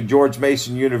 Virginia, George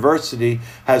Mason University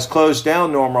has closed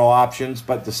down normal options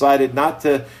but decided not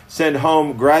to send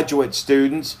home graduate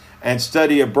students and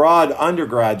study abroad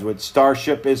undergraduates.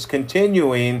 Starship is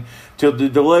continuing to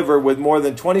deliver with more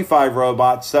than 25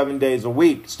 robots 7 days a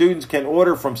week. Students can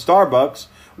order from Starbucks,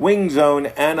 Wing Zone,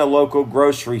 and a local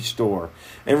grocery store.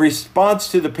 In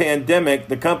response to the pandemic,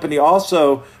 the company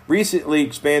also recently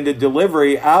expanded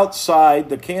delivery outside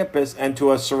the campus and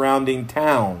to a surrounding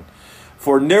town.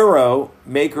 For Neuro,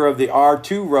 maker of the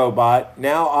R2 robot,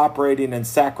 now operating in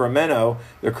Sacramento,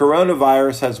 the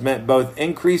coronavirus has meant both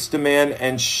increased demand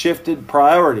and shifted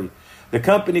priority. The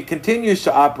company continues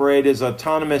to operate as an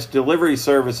autonomous delivery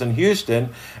service in Houston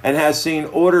and has seen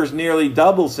orders nearly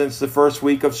double since the first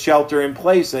week of shelter in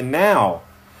place. And now,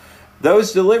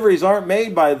 those deliveries aren't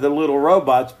made by the little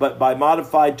robots, but by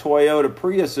modified Toyota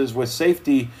Priuses with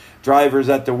safety drivers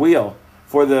at the wheel.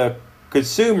 For the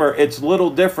consumer, it's little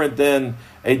different than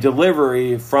a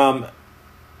delivery from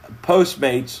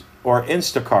Postmates or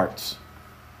Instacarts.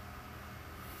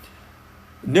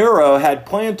 Neuro had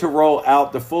planned to roll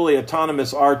out the fully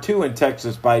autonomous R2 in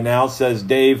Texas by now, says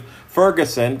Dave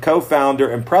Ferguson, co-founder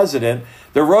and president.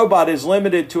 The robot is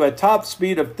limited to a top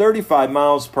speed of 35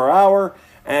 miles per hour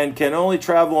and can only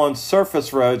travel on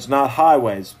surface roads, not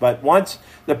highways. But once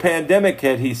the pandemic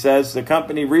hit, he says, the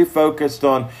company refocused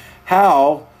on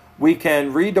how we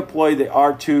can redeploy the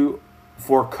R2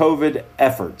 for COVID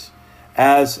efforts.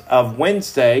 As of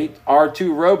Wednesday,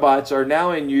 R2 robots are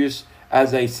now in use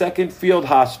as a second field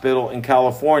hospital in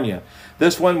California.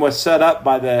 This one was set up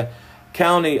by the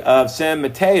county of San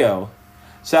Mateo,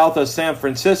 south of San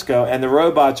Francisco, and the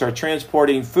robots are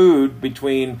transporting food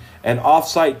between an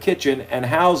off-site kitchen and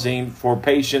housing for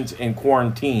patients in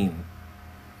quarantine.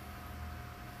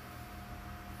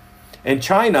 In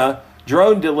China,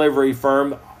 drone delivery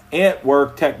firm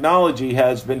Antwork Technology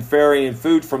has been ferrying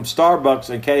food from Starbucks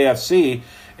and KFC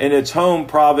in its home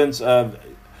province of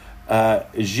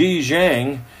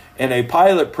Zhejiang in a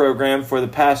pilot program for the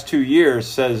past 2 years,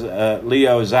 says Liu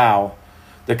Zhao,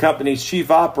 the company's chief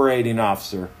operating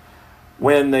officer.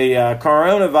 When the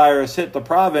coronavirus hit the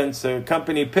province, the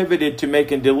company pivoted to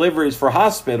making deliveries for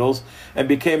hospitals and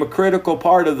became a critical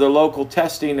part of the local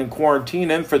testing and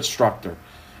quarantine infrastructure.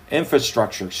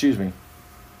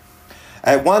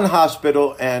 At one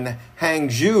hospital in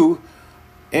Hangzhou,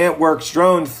 Antwork's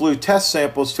drone flew test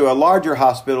samples to a larger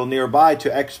hospital nearby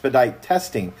to expedite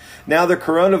testing. Now the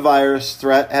coronavirus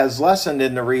threat has lessened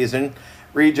in the region.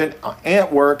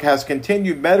 Antwork has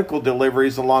continued medical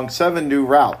deliveries along 7 new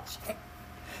routes.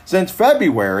 Since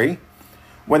February,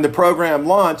 when the program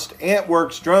launched,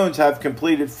 Antwork's drones have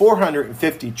completed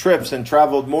 450 trips and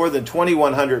traveled more than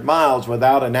 2,100 miles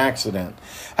without an accident.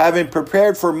 Having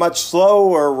prepared for a much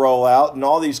slower rollout, and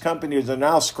all these companies are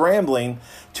now scrambling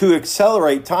to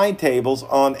accelerate timetables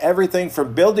on everything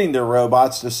from building their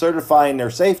robots to certifying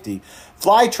their safety.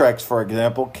 Flytrex, for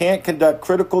example, can't conduct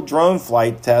critical drone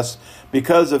flight tests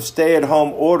because of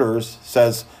stay-at-home orders,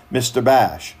 says Mr.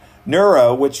 Bash.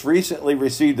 Neuro, which recently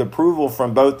received approval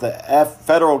from both the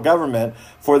federal government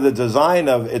for the design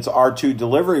of its R2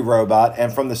 delivery robot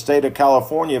and from the state of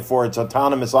California for its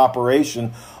autonomous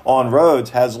operation on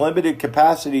roads, has limited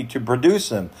capacity to produce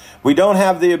them. We don't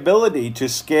have the ability to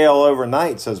scale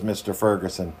overnight, says Mr.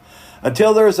 Ferguson.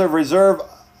 Until there is a reserve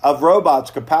of robots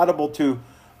compatible to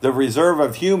the reserve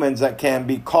of humans that can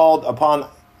be called upon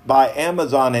by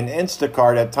Amazon and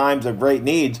Instacart at times of great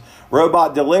needs,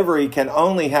 robot delivery can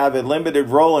only have a limited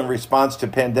role in response to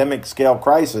pandemic scale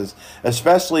crisis,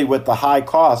 especially with the high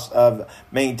cost of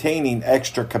maintaining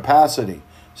extra capacity.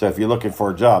 So if you're looking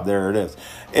for a job, there it is.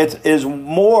 It is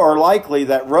more likely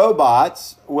that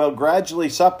robots will gradually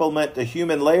supplement the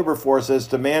human labor force as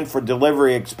demand for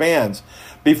delivery expands.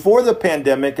 Before the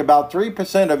pandemic, about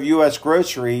 3% of U.S.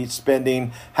 grocery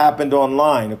spending happened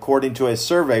online, according to a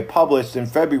survey published in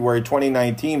February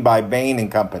 2019 by Bain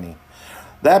 & Company.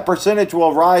 That percentage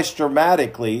will rise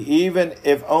dramatically, even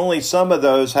if only some of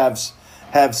those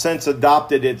have since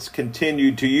adopted its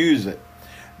continued to use it.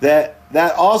 That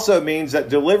also means that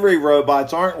delivery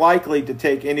robots aren't likely to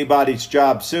take anybody's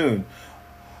job soon.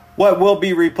 What will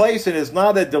be replacing is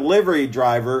not a delivery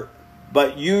driver,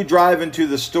 but you driving to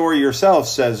the store yourself,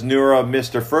 says Neura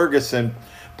Mr. Ferguson.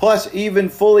 Plus, even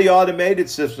fully automated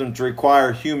systems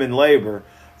require human labor,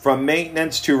 from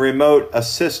maintenance to remote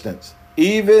assistance.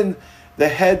 Even the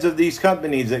heads of these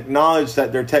companies acknowledge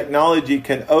that their technology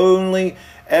can only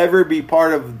ever be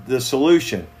part of the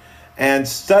solution. And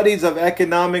studies of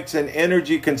economics and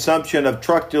energy consumption of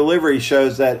truck delivery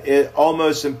shows that it's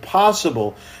almost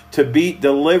impossible to beat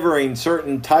delivering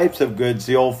certain types of goods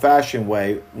the old-fashioned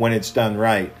way when it's done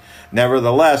right.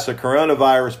 Nevertheless, the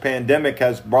coronavirus pandemic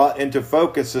has brought into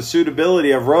focus the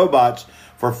suitability of robots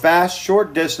for fast,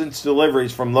 short-distance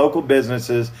deliveries from local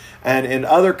businesses and in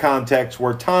other contexts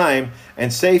where time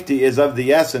and safety is of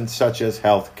the essence, such as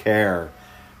health care.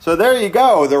 So there you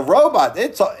go, the robot.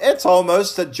 It's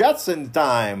almost a Jetson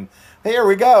time. Here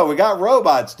we go. We got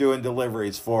robots doing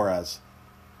deliveries for us.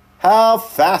 How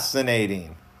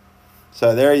fascinating.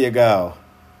 So there you go.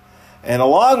 And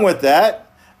along with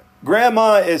that,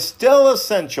 Grandma is still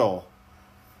essential.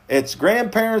 It's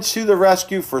grandparents to the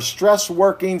rescue for stress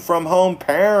working from home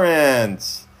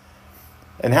parents.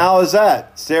 And how is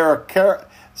that? Sarah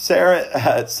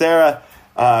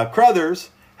Crothers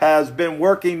has been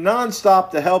working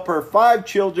nonstop to help her 5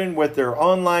 children with their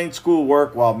online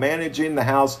schoolwork while managing the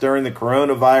house during the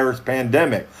coronavirus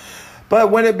pandemic.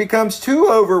 But when it becomes too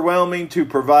overwhelming to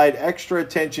provide extra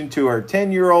attention to her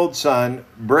 10-year-old son,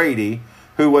 Brady,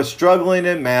 who was struggling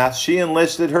in math, she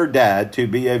enlisted her dad to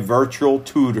be a virtual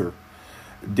tutor.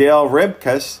 Dale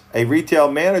Rimkus, a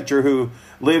retail manager who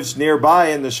lives nearby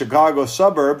in the Chicago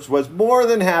suburbs, was more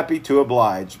than happy to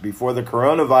oblige. Before the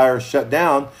coronavirus shut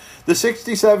down, the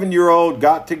 67-year-old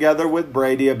got together with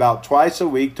Brady about twice a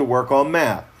week to work on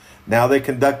math. Now they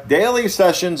conduct daily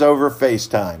sessions over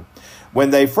FaceTime.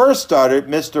 When they first started,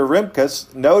 Mr.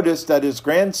 Rimkus noticed that his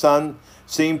grandson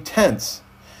seemed tense.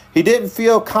 He didn't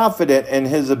feel confident in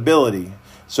his ability.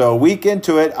 So a week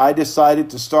into it, I decided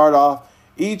to start off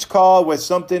each call with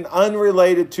something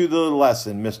unrelated to the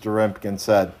lesson, Mr. Rimkin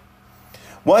said.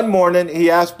 One morning,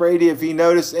 he asked Brady if he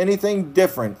noticed anything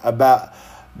different. Mr.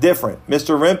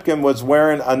 Rimkin was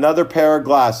wearing another pair of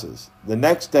glasses. The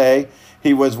next day,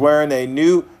 he was wearing a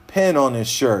new pin on his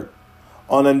shirt.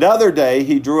 On another day,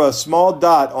 he drew a small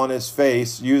dot on his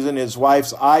face using his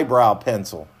wife's eyebrow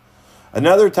pencil.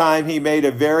 Another time, he made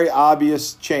a very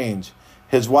obvious change.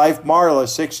 His wife, Marla,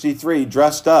 63,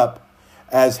 dressed up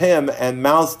as him and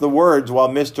mouthed the words while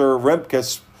Mr.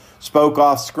 Rimkus spoke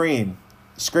off screen.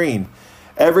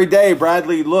 Every day,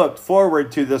 Bradley looked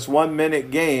forward to this 1-minute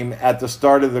game at the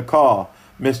start of the call,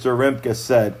 Mr. Rimkus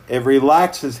said. It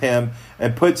relaxes him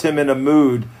and puts him in a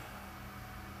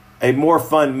more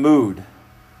fun mood.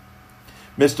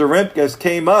 Mr. Rimkus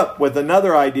came up with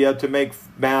another idea to make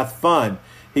math fun.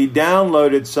 He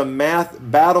downloaded some math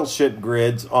battleship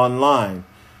grids online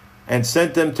and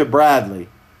sent them to Bradley.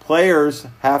 Players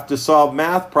have to solve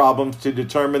math problems to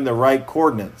determine the right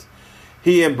coordinates.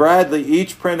 He and Bradley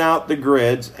each print out the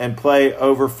grids and play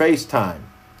over FaceTime.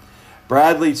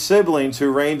 Bradley's siblings,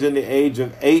 who range in the age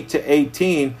of 8 to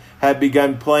 18, have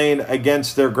begun playing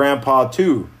against their grandpa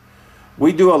too.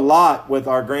 We do a lot with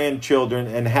our grandchildren,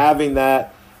 and having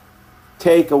that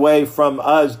take away from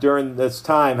us during this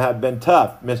time have been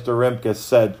tough, Mr. Rimkus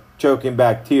said, choking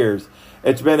back tears.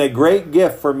 It's been a great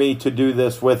gift for me to do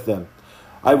this with them.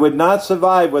 I would not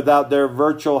survive without their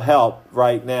virtual help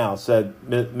right now, said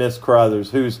Miss Crothers,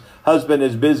 whose husband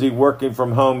is busy working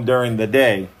from home during the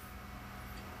day.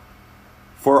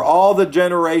 For all the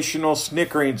generational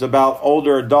snickerings about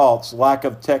older adults' lack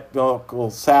of technical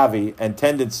savvy and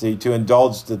tendency to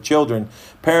indulge the children,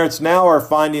 parents now are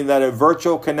finding that a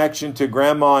virtual connection to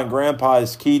grandma and grandpa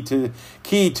is key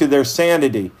to their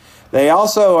sanity. They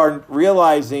also are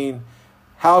realizing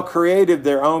how creative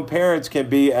their own parents can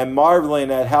be and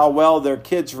marveling at how well their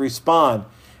kids respond.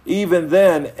 Even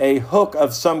then, a hook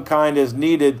of some kind is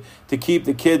needed to keep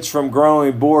the kids from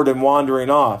growing bored and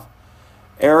wandering off.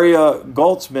 Aria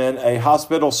Goltzman, a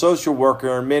hospital social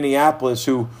worker in Minneapolis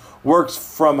who works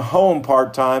from home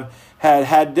part-time,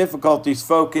 had difficulties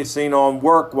focusing on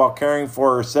work while caring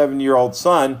for her 7-year-old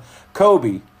son,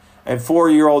 Kobe, and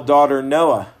 4-year-old daughter,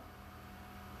 Noah,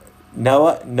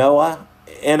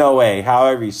 N-O-A,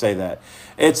 however you say that.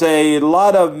 It's a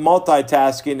lot of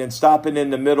multitasking and stopping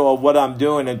in the middle of what I'm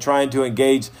doing and trying to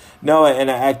engage Noah in an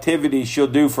activity she'll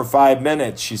do for 5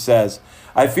 minutes, she says.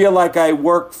 I feel like I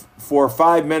work for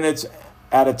 5 minutes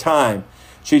at a time.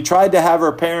 She tried to have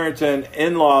her parents and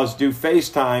in-laws do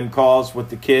FaceTime calls with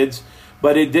the kids,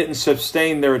 but it didn't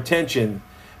sustain their attention.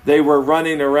 they were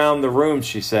running around the room,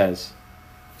 she says.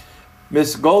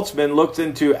 Ms. Goldsman looked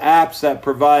into apps that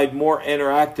provide more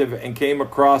interactive and came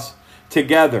across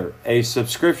Together, a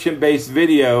subscription-based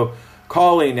video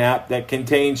calling app that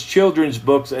contains children's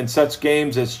books and such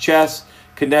games as chess,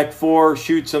 Connect Four,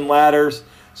 Chutes and Ladders,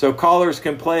 so callers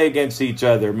can play against each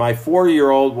other. My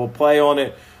 4-year-old will play on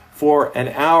it for an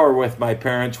hour with my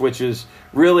parents, which is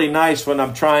really nice when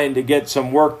I'm trying to get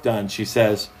some work done, she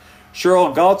says.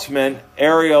 Cheryl Gultzman,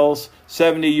 Ariel's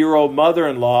 70-year-old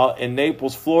mother-in-law in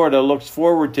Naples, Florida, looks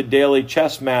forward to daily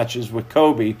chess matches with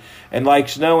Kobe and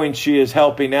likes knowing she is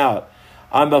helping out.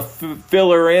 I'm a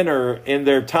filler-inner in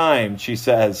their time, she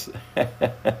says.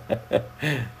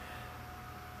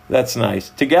 That's nice.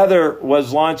 Together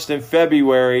was launched in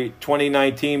February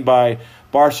 2019 by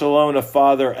Barcelona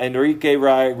father Enrique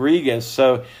Rodriguez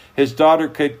so his daughter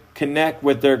could connect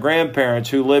with their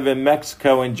grandparents who live in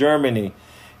Mexico and Germany.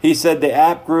 He said the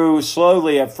app grew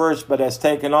slowly at first but has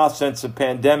taken off since the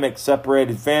pandemic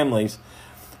separated families.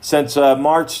 Since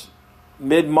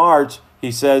mid-March,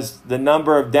 he says the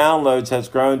number of downloads has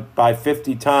grown by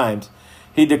 50 times.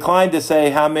 He declined to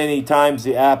say how many times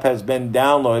the app has been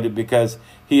downloaded because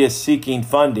he is seeking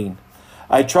funding.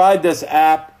 I tried this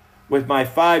app with my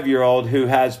 5-year-old who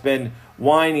has been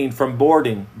whining from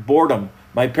boredom.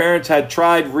 My parents had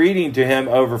tried reading to him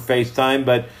over FaceTime,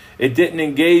 but it didn't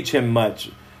engage him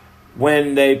much.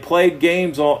 When they played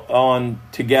games on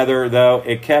together, though,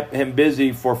 it kept him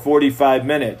busy for 45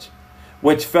 minutes,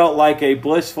 which felt like a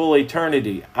blissful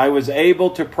eternity. I was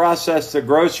able to process the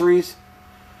groceries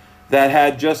that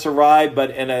had just arrived,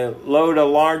 but in a load of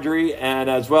laundry and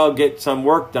as well get some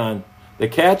work done. The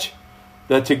catch?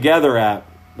 The Together app,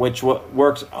 which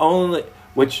works only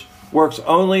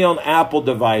on Apple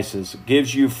devices,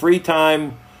 gives you free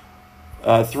time,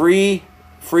 3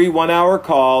 free 1-hour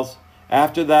calls.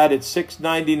 After that, it's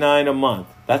 $6.99 a month.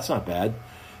 That's not bad.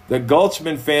 The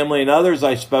Gultzman family and others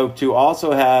I spoke to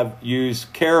also have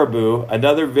used Caribou,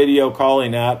 another video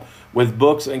calling app with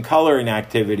books and coloring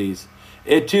activities.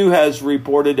 It too has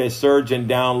reported a surge in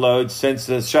downloads since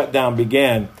the shutdown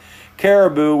began.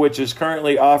 Caribou, which is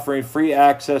currently offering free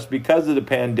access because of the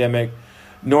pandemic,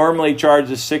 normally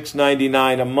charges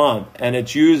 $6.99 a month, and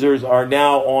its users are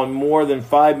now on more than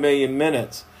 5 million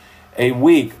minutes a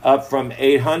week, up from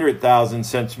 800,000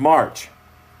 since March.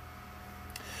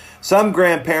 Some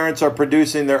grandparents are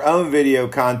producing their own video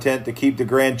content to keep the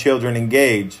grandchildren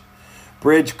engaged.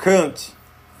 Bridge Kuntz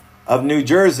of New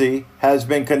Jersey has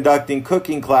been conducting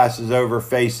cooking classes over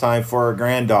FaceTime for her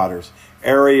granddaughters,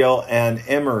 Ariel and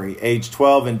Emery, aged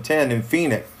 12 and 10 in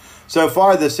Phoenix. So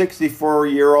far, the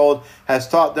 64-year-old has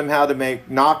taught them how to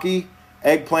make gnocchi,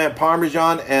 eggplant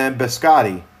parmesan, and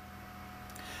biscotti.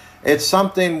 It's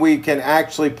something we can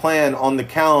actually plan on the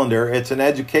calendar. It's an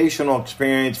educational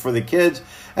experience for the kids,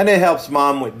 and it helps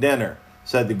mom with dinner,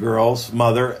 said the girl's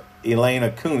mother,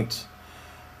 Elena Kuntz.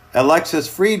 Alexis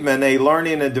Friedman, a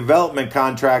learning and development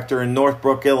contractor in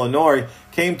Northbrook, Illinois,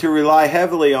 came to rely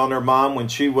heavily on her mom when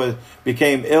she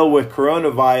became ill with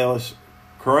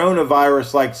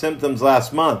coronavirus-like symptoms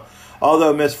last month.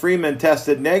 Although Ms. Freeman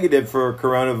tested negative for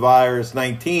coronavirus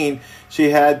 19,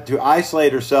 she had to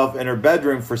isolate herself in her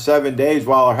bedroom for 7 days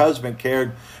while her husband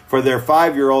cared for their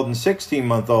 5-year-old and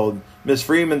 16-month-old. Ms.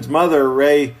 Freeman's mother,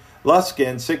 Ray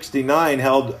Luskin, 69,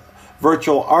 held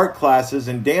virtual art classes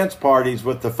and dance parties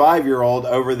with the 5-year-old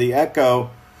over the Echo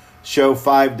Show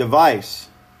 5 device.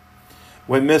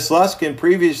 When Ms. Luskin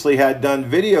previously had done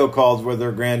video calls with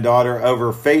her granddaughter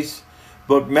over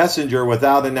Facebook Messenger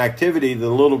without an activity, the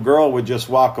little girl would just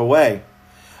walk away.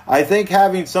 I think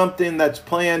having something that's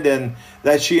planned and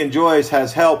that she enjoys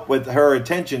has helped with her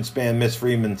attention span, Ms.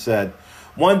 Freeman said.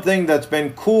 One thing that's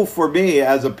been cool for me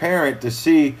as a parent to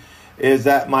see is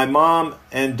that my mom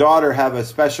and daughter have a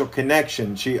special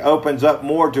connection. She opens up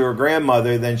more to her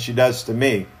grandmother than she does to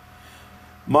me.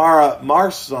 Mara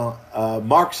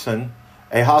Markson,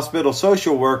 a hospital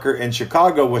social worker in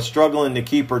Chicago, was struggling to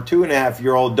keep her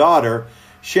 2.5-year-old daughter,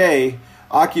 Shay,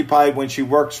 occupied when she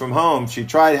works from home. She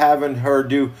tried having her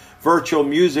do virtual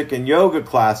music and yoga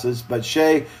classes, but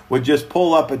Shay would just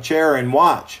pull up a chair and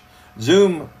watch.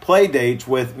 Zoom play dates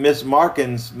with Miss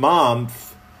Markin's mom,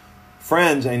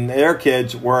 friends, and their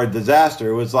kids were a disaster.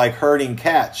 It was like herding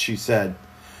cats, she said.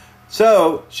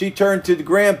 So she turned to the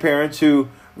grandparents who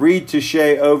read to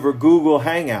Shay over Google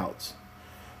Hangouts.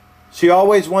 She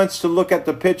always wants to look at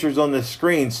the pictures on the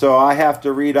screen, so I have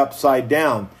to read upside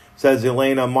down, says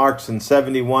Elena Markson,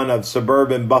 71, of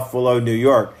suburban Buffalo, New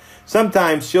York.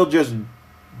 Sometimes she'll just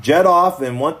jet off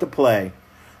and want to play.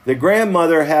 The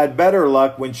grandmother had better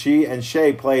luck when she and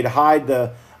Shay played Hide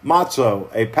the Matzo,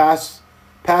 a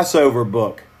Passover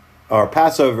book, or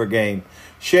Passover game.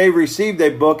 Shay received a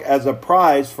book as a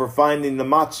prize for finding the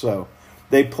matzo.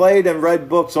 They played and read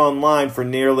books online for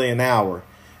nearly an hour.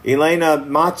 Elena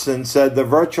Matson said the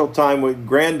virtual time with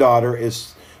granddaughter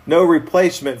is no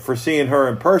replacement for seeing her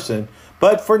in person,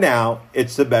 but for now,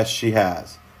 it's the best she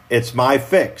has. It's my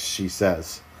fix, she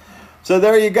says. So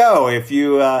there you go. If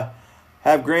you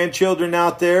have grandchildren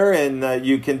out there and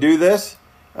you can do this,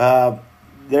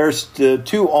 there's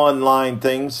two online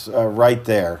things right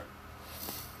there.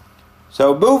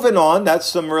 So moving on, that's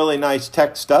some really nice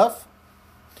tech stuff.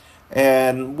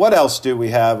 And what else do we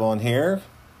have on here?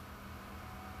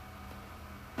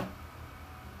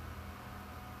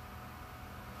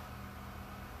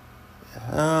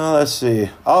 Let's see.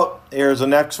 Oh, here's the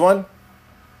next one.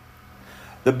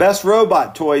 The best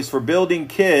robot toys for building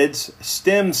kids'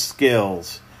 STEM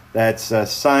skills. That's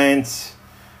science,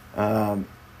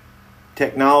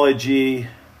 technology.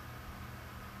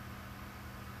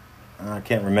 I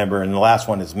can't remember. And the last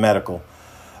one is medical.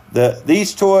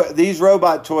 These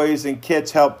robot toys and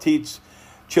kits help teach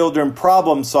children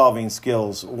problem-solving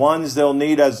skills, ones they'll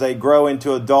need as they grow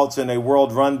into adults in a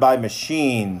world run by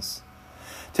machines.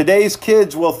 Today's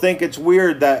kids will think it's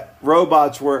weird that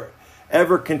robots were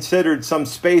ever considered some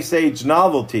space-age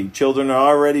novelty. Children are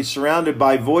already surrounded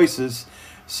by voices,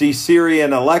 see Siri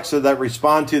and Alexa that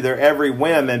respond to their every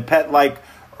whim, and pet-like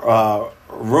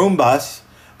Roombas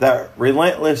that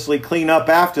relentlessly clean up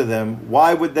after them.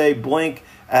 Why would they blink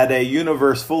at a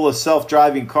universe full of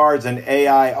self-driving cars and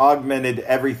AI augmented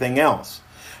everything else?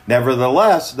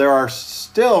 Nevertheless, there are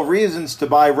still reasons to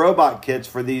buy robot kits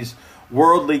for these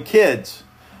worldly kids.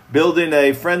 Building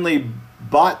a friendly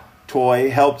bot toy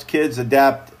helps kids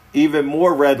adapt even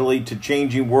more readily to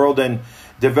changing world and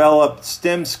develop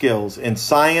STEM skills in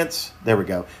science. There we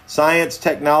go. Science,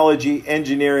 technology,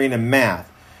 engineering, and math.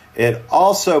 It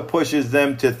also pushes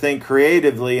them to think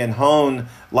creatively and hone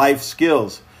life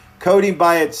skills. Coding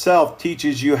by itself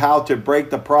teaches you how to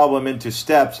break the problem into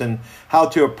steps and how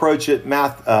to approach it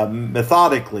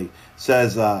methodically,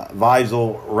 says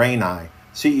Faisal Rainai,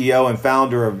 CEO and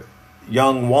founder of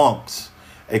Young Wonks,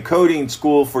 a coding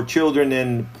school for children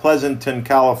in Pleasanton,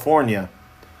 California.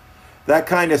 That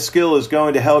kind of skill is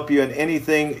going to help you in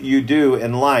anything you do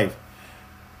in life.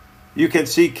 You can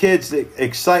see kids'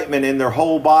 excitement in their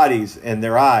whole bodies and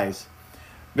their eyes.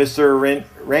 Mr.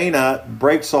 Reina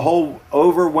breaks the whole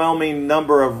overwhelming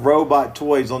number of robot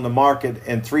toys on the market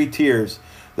in 3 tiers.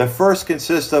 The first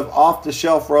consists of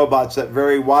off-the-shelf robots that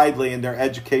vary widely in their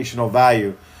educational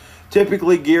value.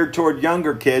 Typically geared toward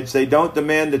younger kids, they don't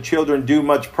demand the children do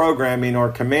much programming or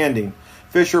commanding.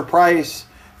 Fisher-Price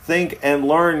Think and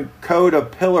Learn Code a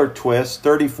Pillar Twist,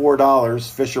 $34,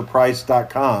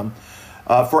 FisherPrice.com.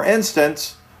 For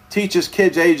instance, teaches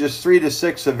kids ages 3 to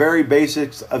 6 the very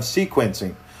basics of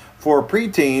sequencing. For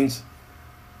preteens,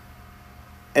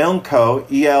 ELNCO,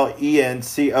 ELENCO''S,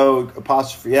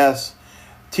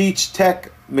 Teach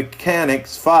Tech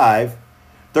Mechanics 5,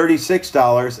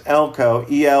 $36, ELNCO,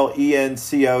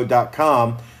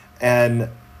 ELENCO.com, and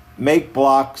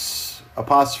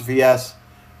MakeBlocks''S,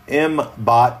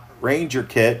 MBot Ranger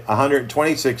Kit,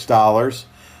 $126,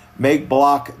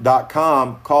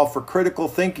 MakeBlock.com. Call for critical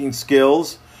thinking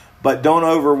skills, but don't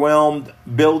overwhelm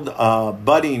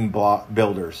budding block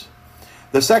builders.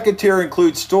 The second tier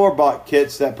includes store-bought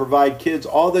kits that provide kids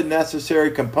all the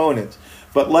necessary components,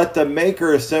 but let the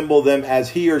maker assemble them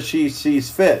as he or she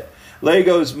sees fit.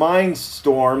 Lego's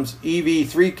Mindstorms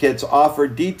EV3 kits offer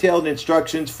detailed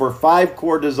instructions for 5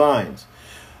 core designs,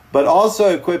 but also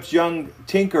equips young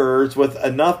tinkerers with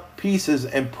enough pieces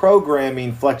and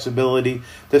programming flexibility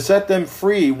to set them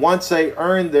free once they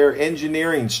earn their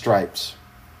engineering stripes.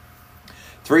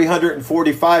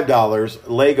 $345,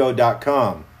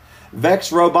 Lego.com.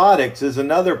 Vex Robotics is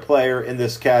another player in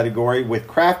this category with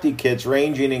crafty kits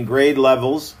ranging in grade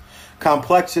levels,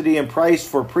 complexity, and price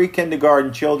for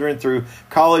pre-kindergarten children through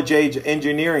college-age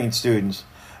engineering students.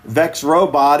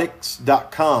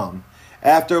 VexRobotics.com.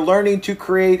 After learning to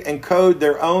create and code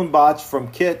their own bots from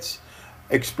kits,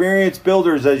 experienced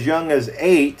builders as young as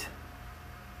 8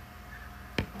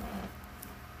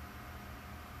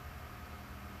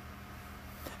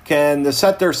 can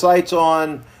set their sights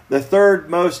on the third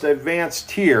most advanced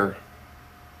tier.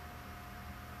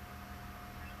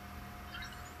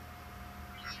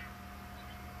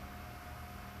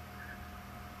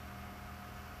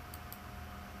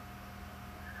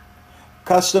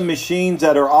 Custom machines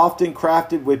that are often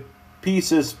crafted with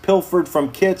pieces pilfered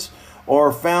from kits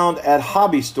or found at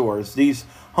hobby stores. These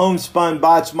homespun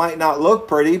bots might not look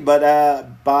pretty, but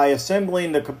by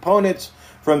assembling the components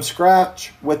from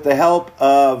scratch with the help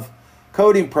of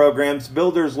coding programs,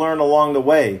 builders learn along the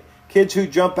way. Kids who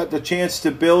jump at the chance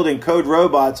to build and code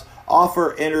robots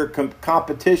offer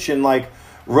competition like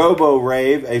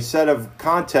RoboRave, a set of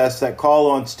contests that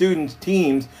call on students'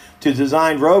 teams to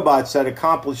design robots that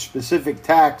accomplish specific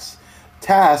tasks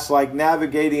like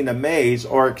navigating a maze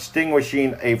or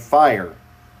extinguishing a fire.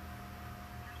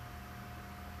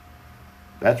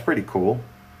 That's pretty cool.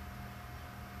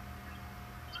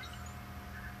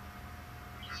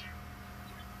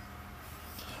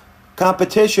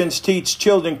 Competitions teach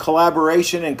children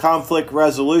collaboration and conflict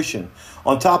resolution.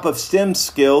 On top of STEM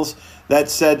skills, that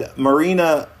said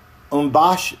Marina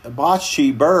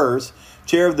Umbashi Burrs,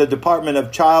 chair of the Department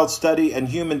of Child Study and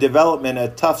Human Development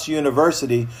at Tufts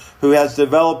University, who has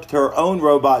developed her own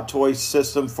robot toy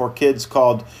system for kids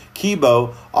called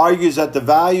Kibo, argues that the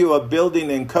value of building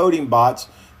and coding bots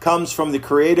comes from the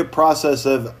creative process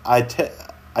of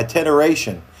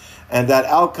iteration, and that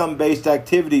outcome-based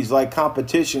activities like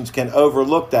competitions can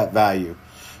overlook that value.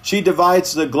 She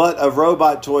divides the glut of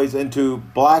robot toys into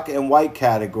black and white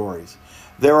categories.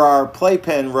 There are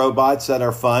playpen robots that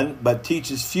are fun, but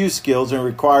teaches few skills and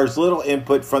requires little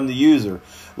input from the user,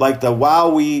 like the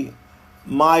Wowie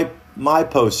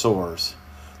Myposaurs,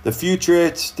 the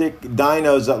futuristic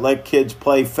dinos that let kids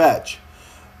play fetch.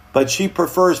 But she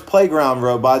prefers playground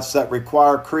robots that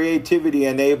require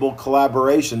creativity-enabled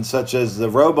collaboration, such as the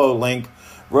RoboLink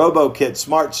RoboKit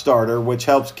Smart Starter, which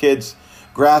helps kids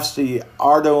grasp the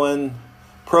Arduino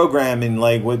programming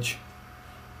language.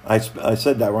 I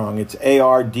said that wrong. It's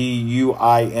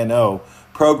Arduino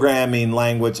programming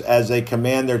language as they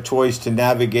command their toys to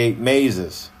navigate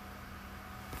mazes.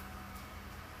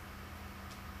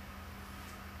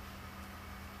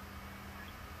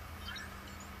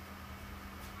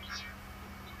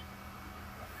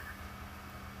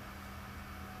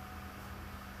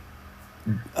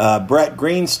 Brett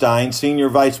Greenstein, Senior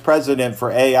Vice President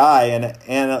for AI and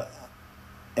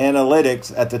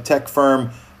Analytics at the tech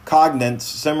firm Cognance,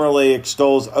 similarly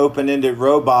extols open-ended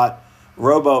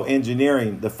robo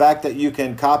engineering. The fact that you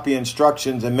can copy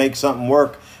instructions and make something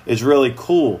work is really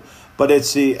cool, but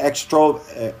it's the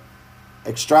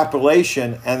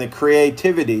extrapolation and the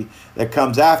creativity that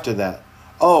comes after that.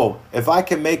 Oh, if I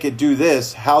can make it do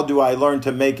this, how do I learn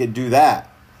to make it do that?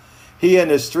 He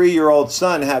and his 3-year-old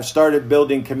son have started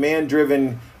building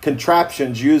command-driven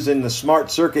contraptions using the Smart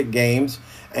Circuit games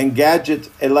and Gadget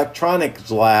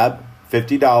Electronics Lab,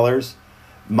 $50,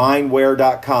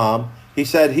 mindware.com. He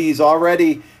said he's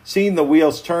already seen the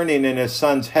wheels turning in his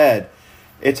son's head.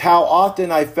 It's how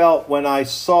often I felt when I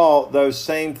saw those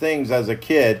same things as a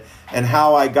kid and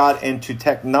how I got into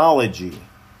technology.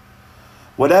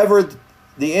 Whatever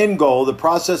the end goal, the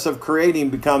process of creating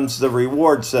becomes the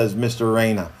reward, says Mr.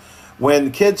 Reyna.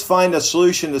 When kids find a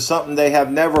solution to something they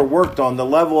have never worked on, the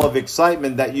level of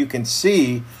excitement that you can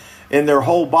see in their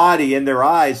whole body, in their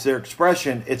eyes, their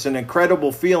expression, it's an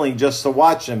incredible feeling just to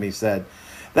watch them, he said.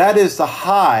 That is the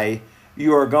high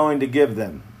you are going to give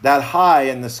them. That high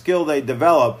and the skill they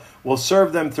develop will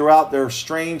serve them throughout their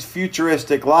strange,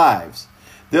 futuristic lives.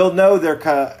 They'll know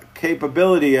their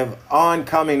capability of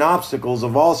oncoming obstacles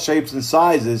of all shapes and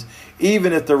sizes,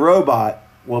 even if the robot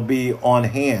will be on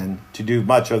hand to do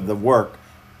much of the work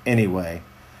anyway.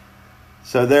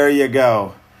 So there you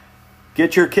go.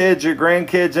 Get your kids, your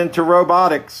grandkids into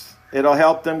robotics. It'll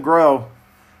help them grow.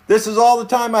 This is all the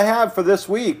time I have for this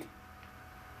week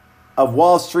of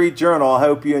Wall Street Journal. I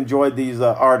hope you enjoyed these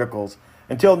articles.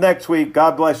 Until next week,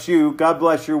 God bless you, God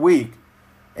bless your week,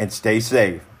 and stay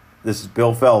safe. This is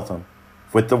Bill Feltham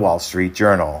with the Wall Street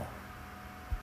Journal.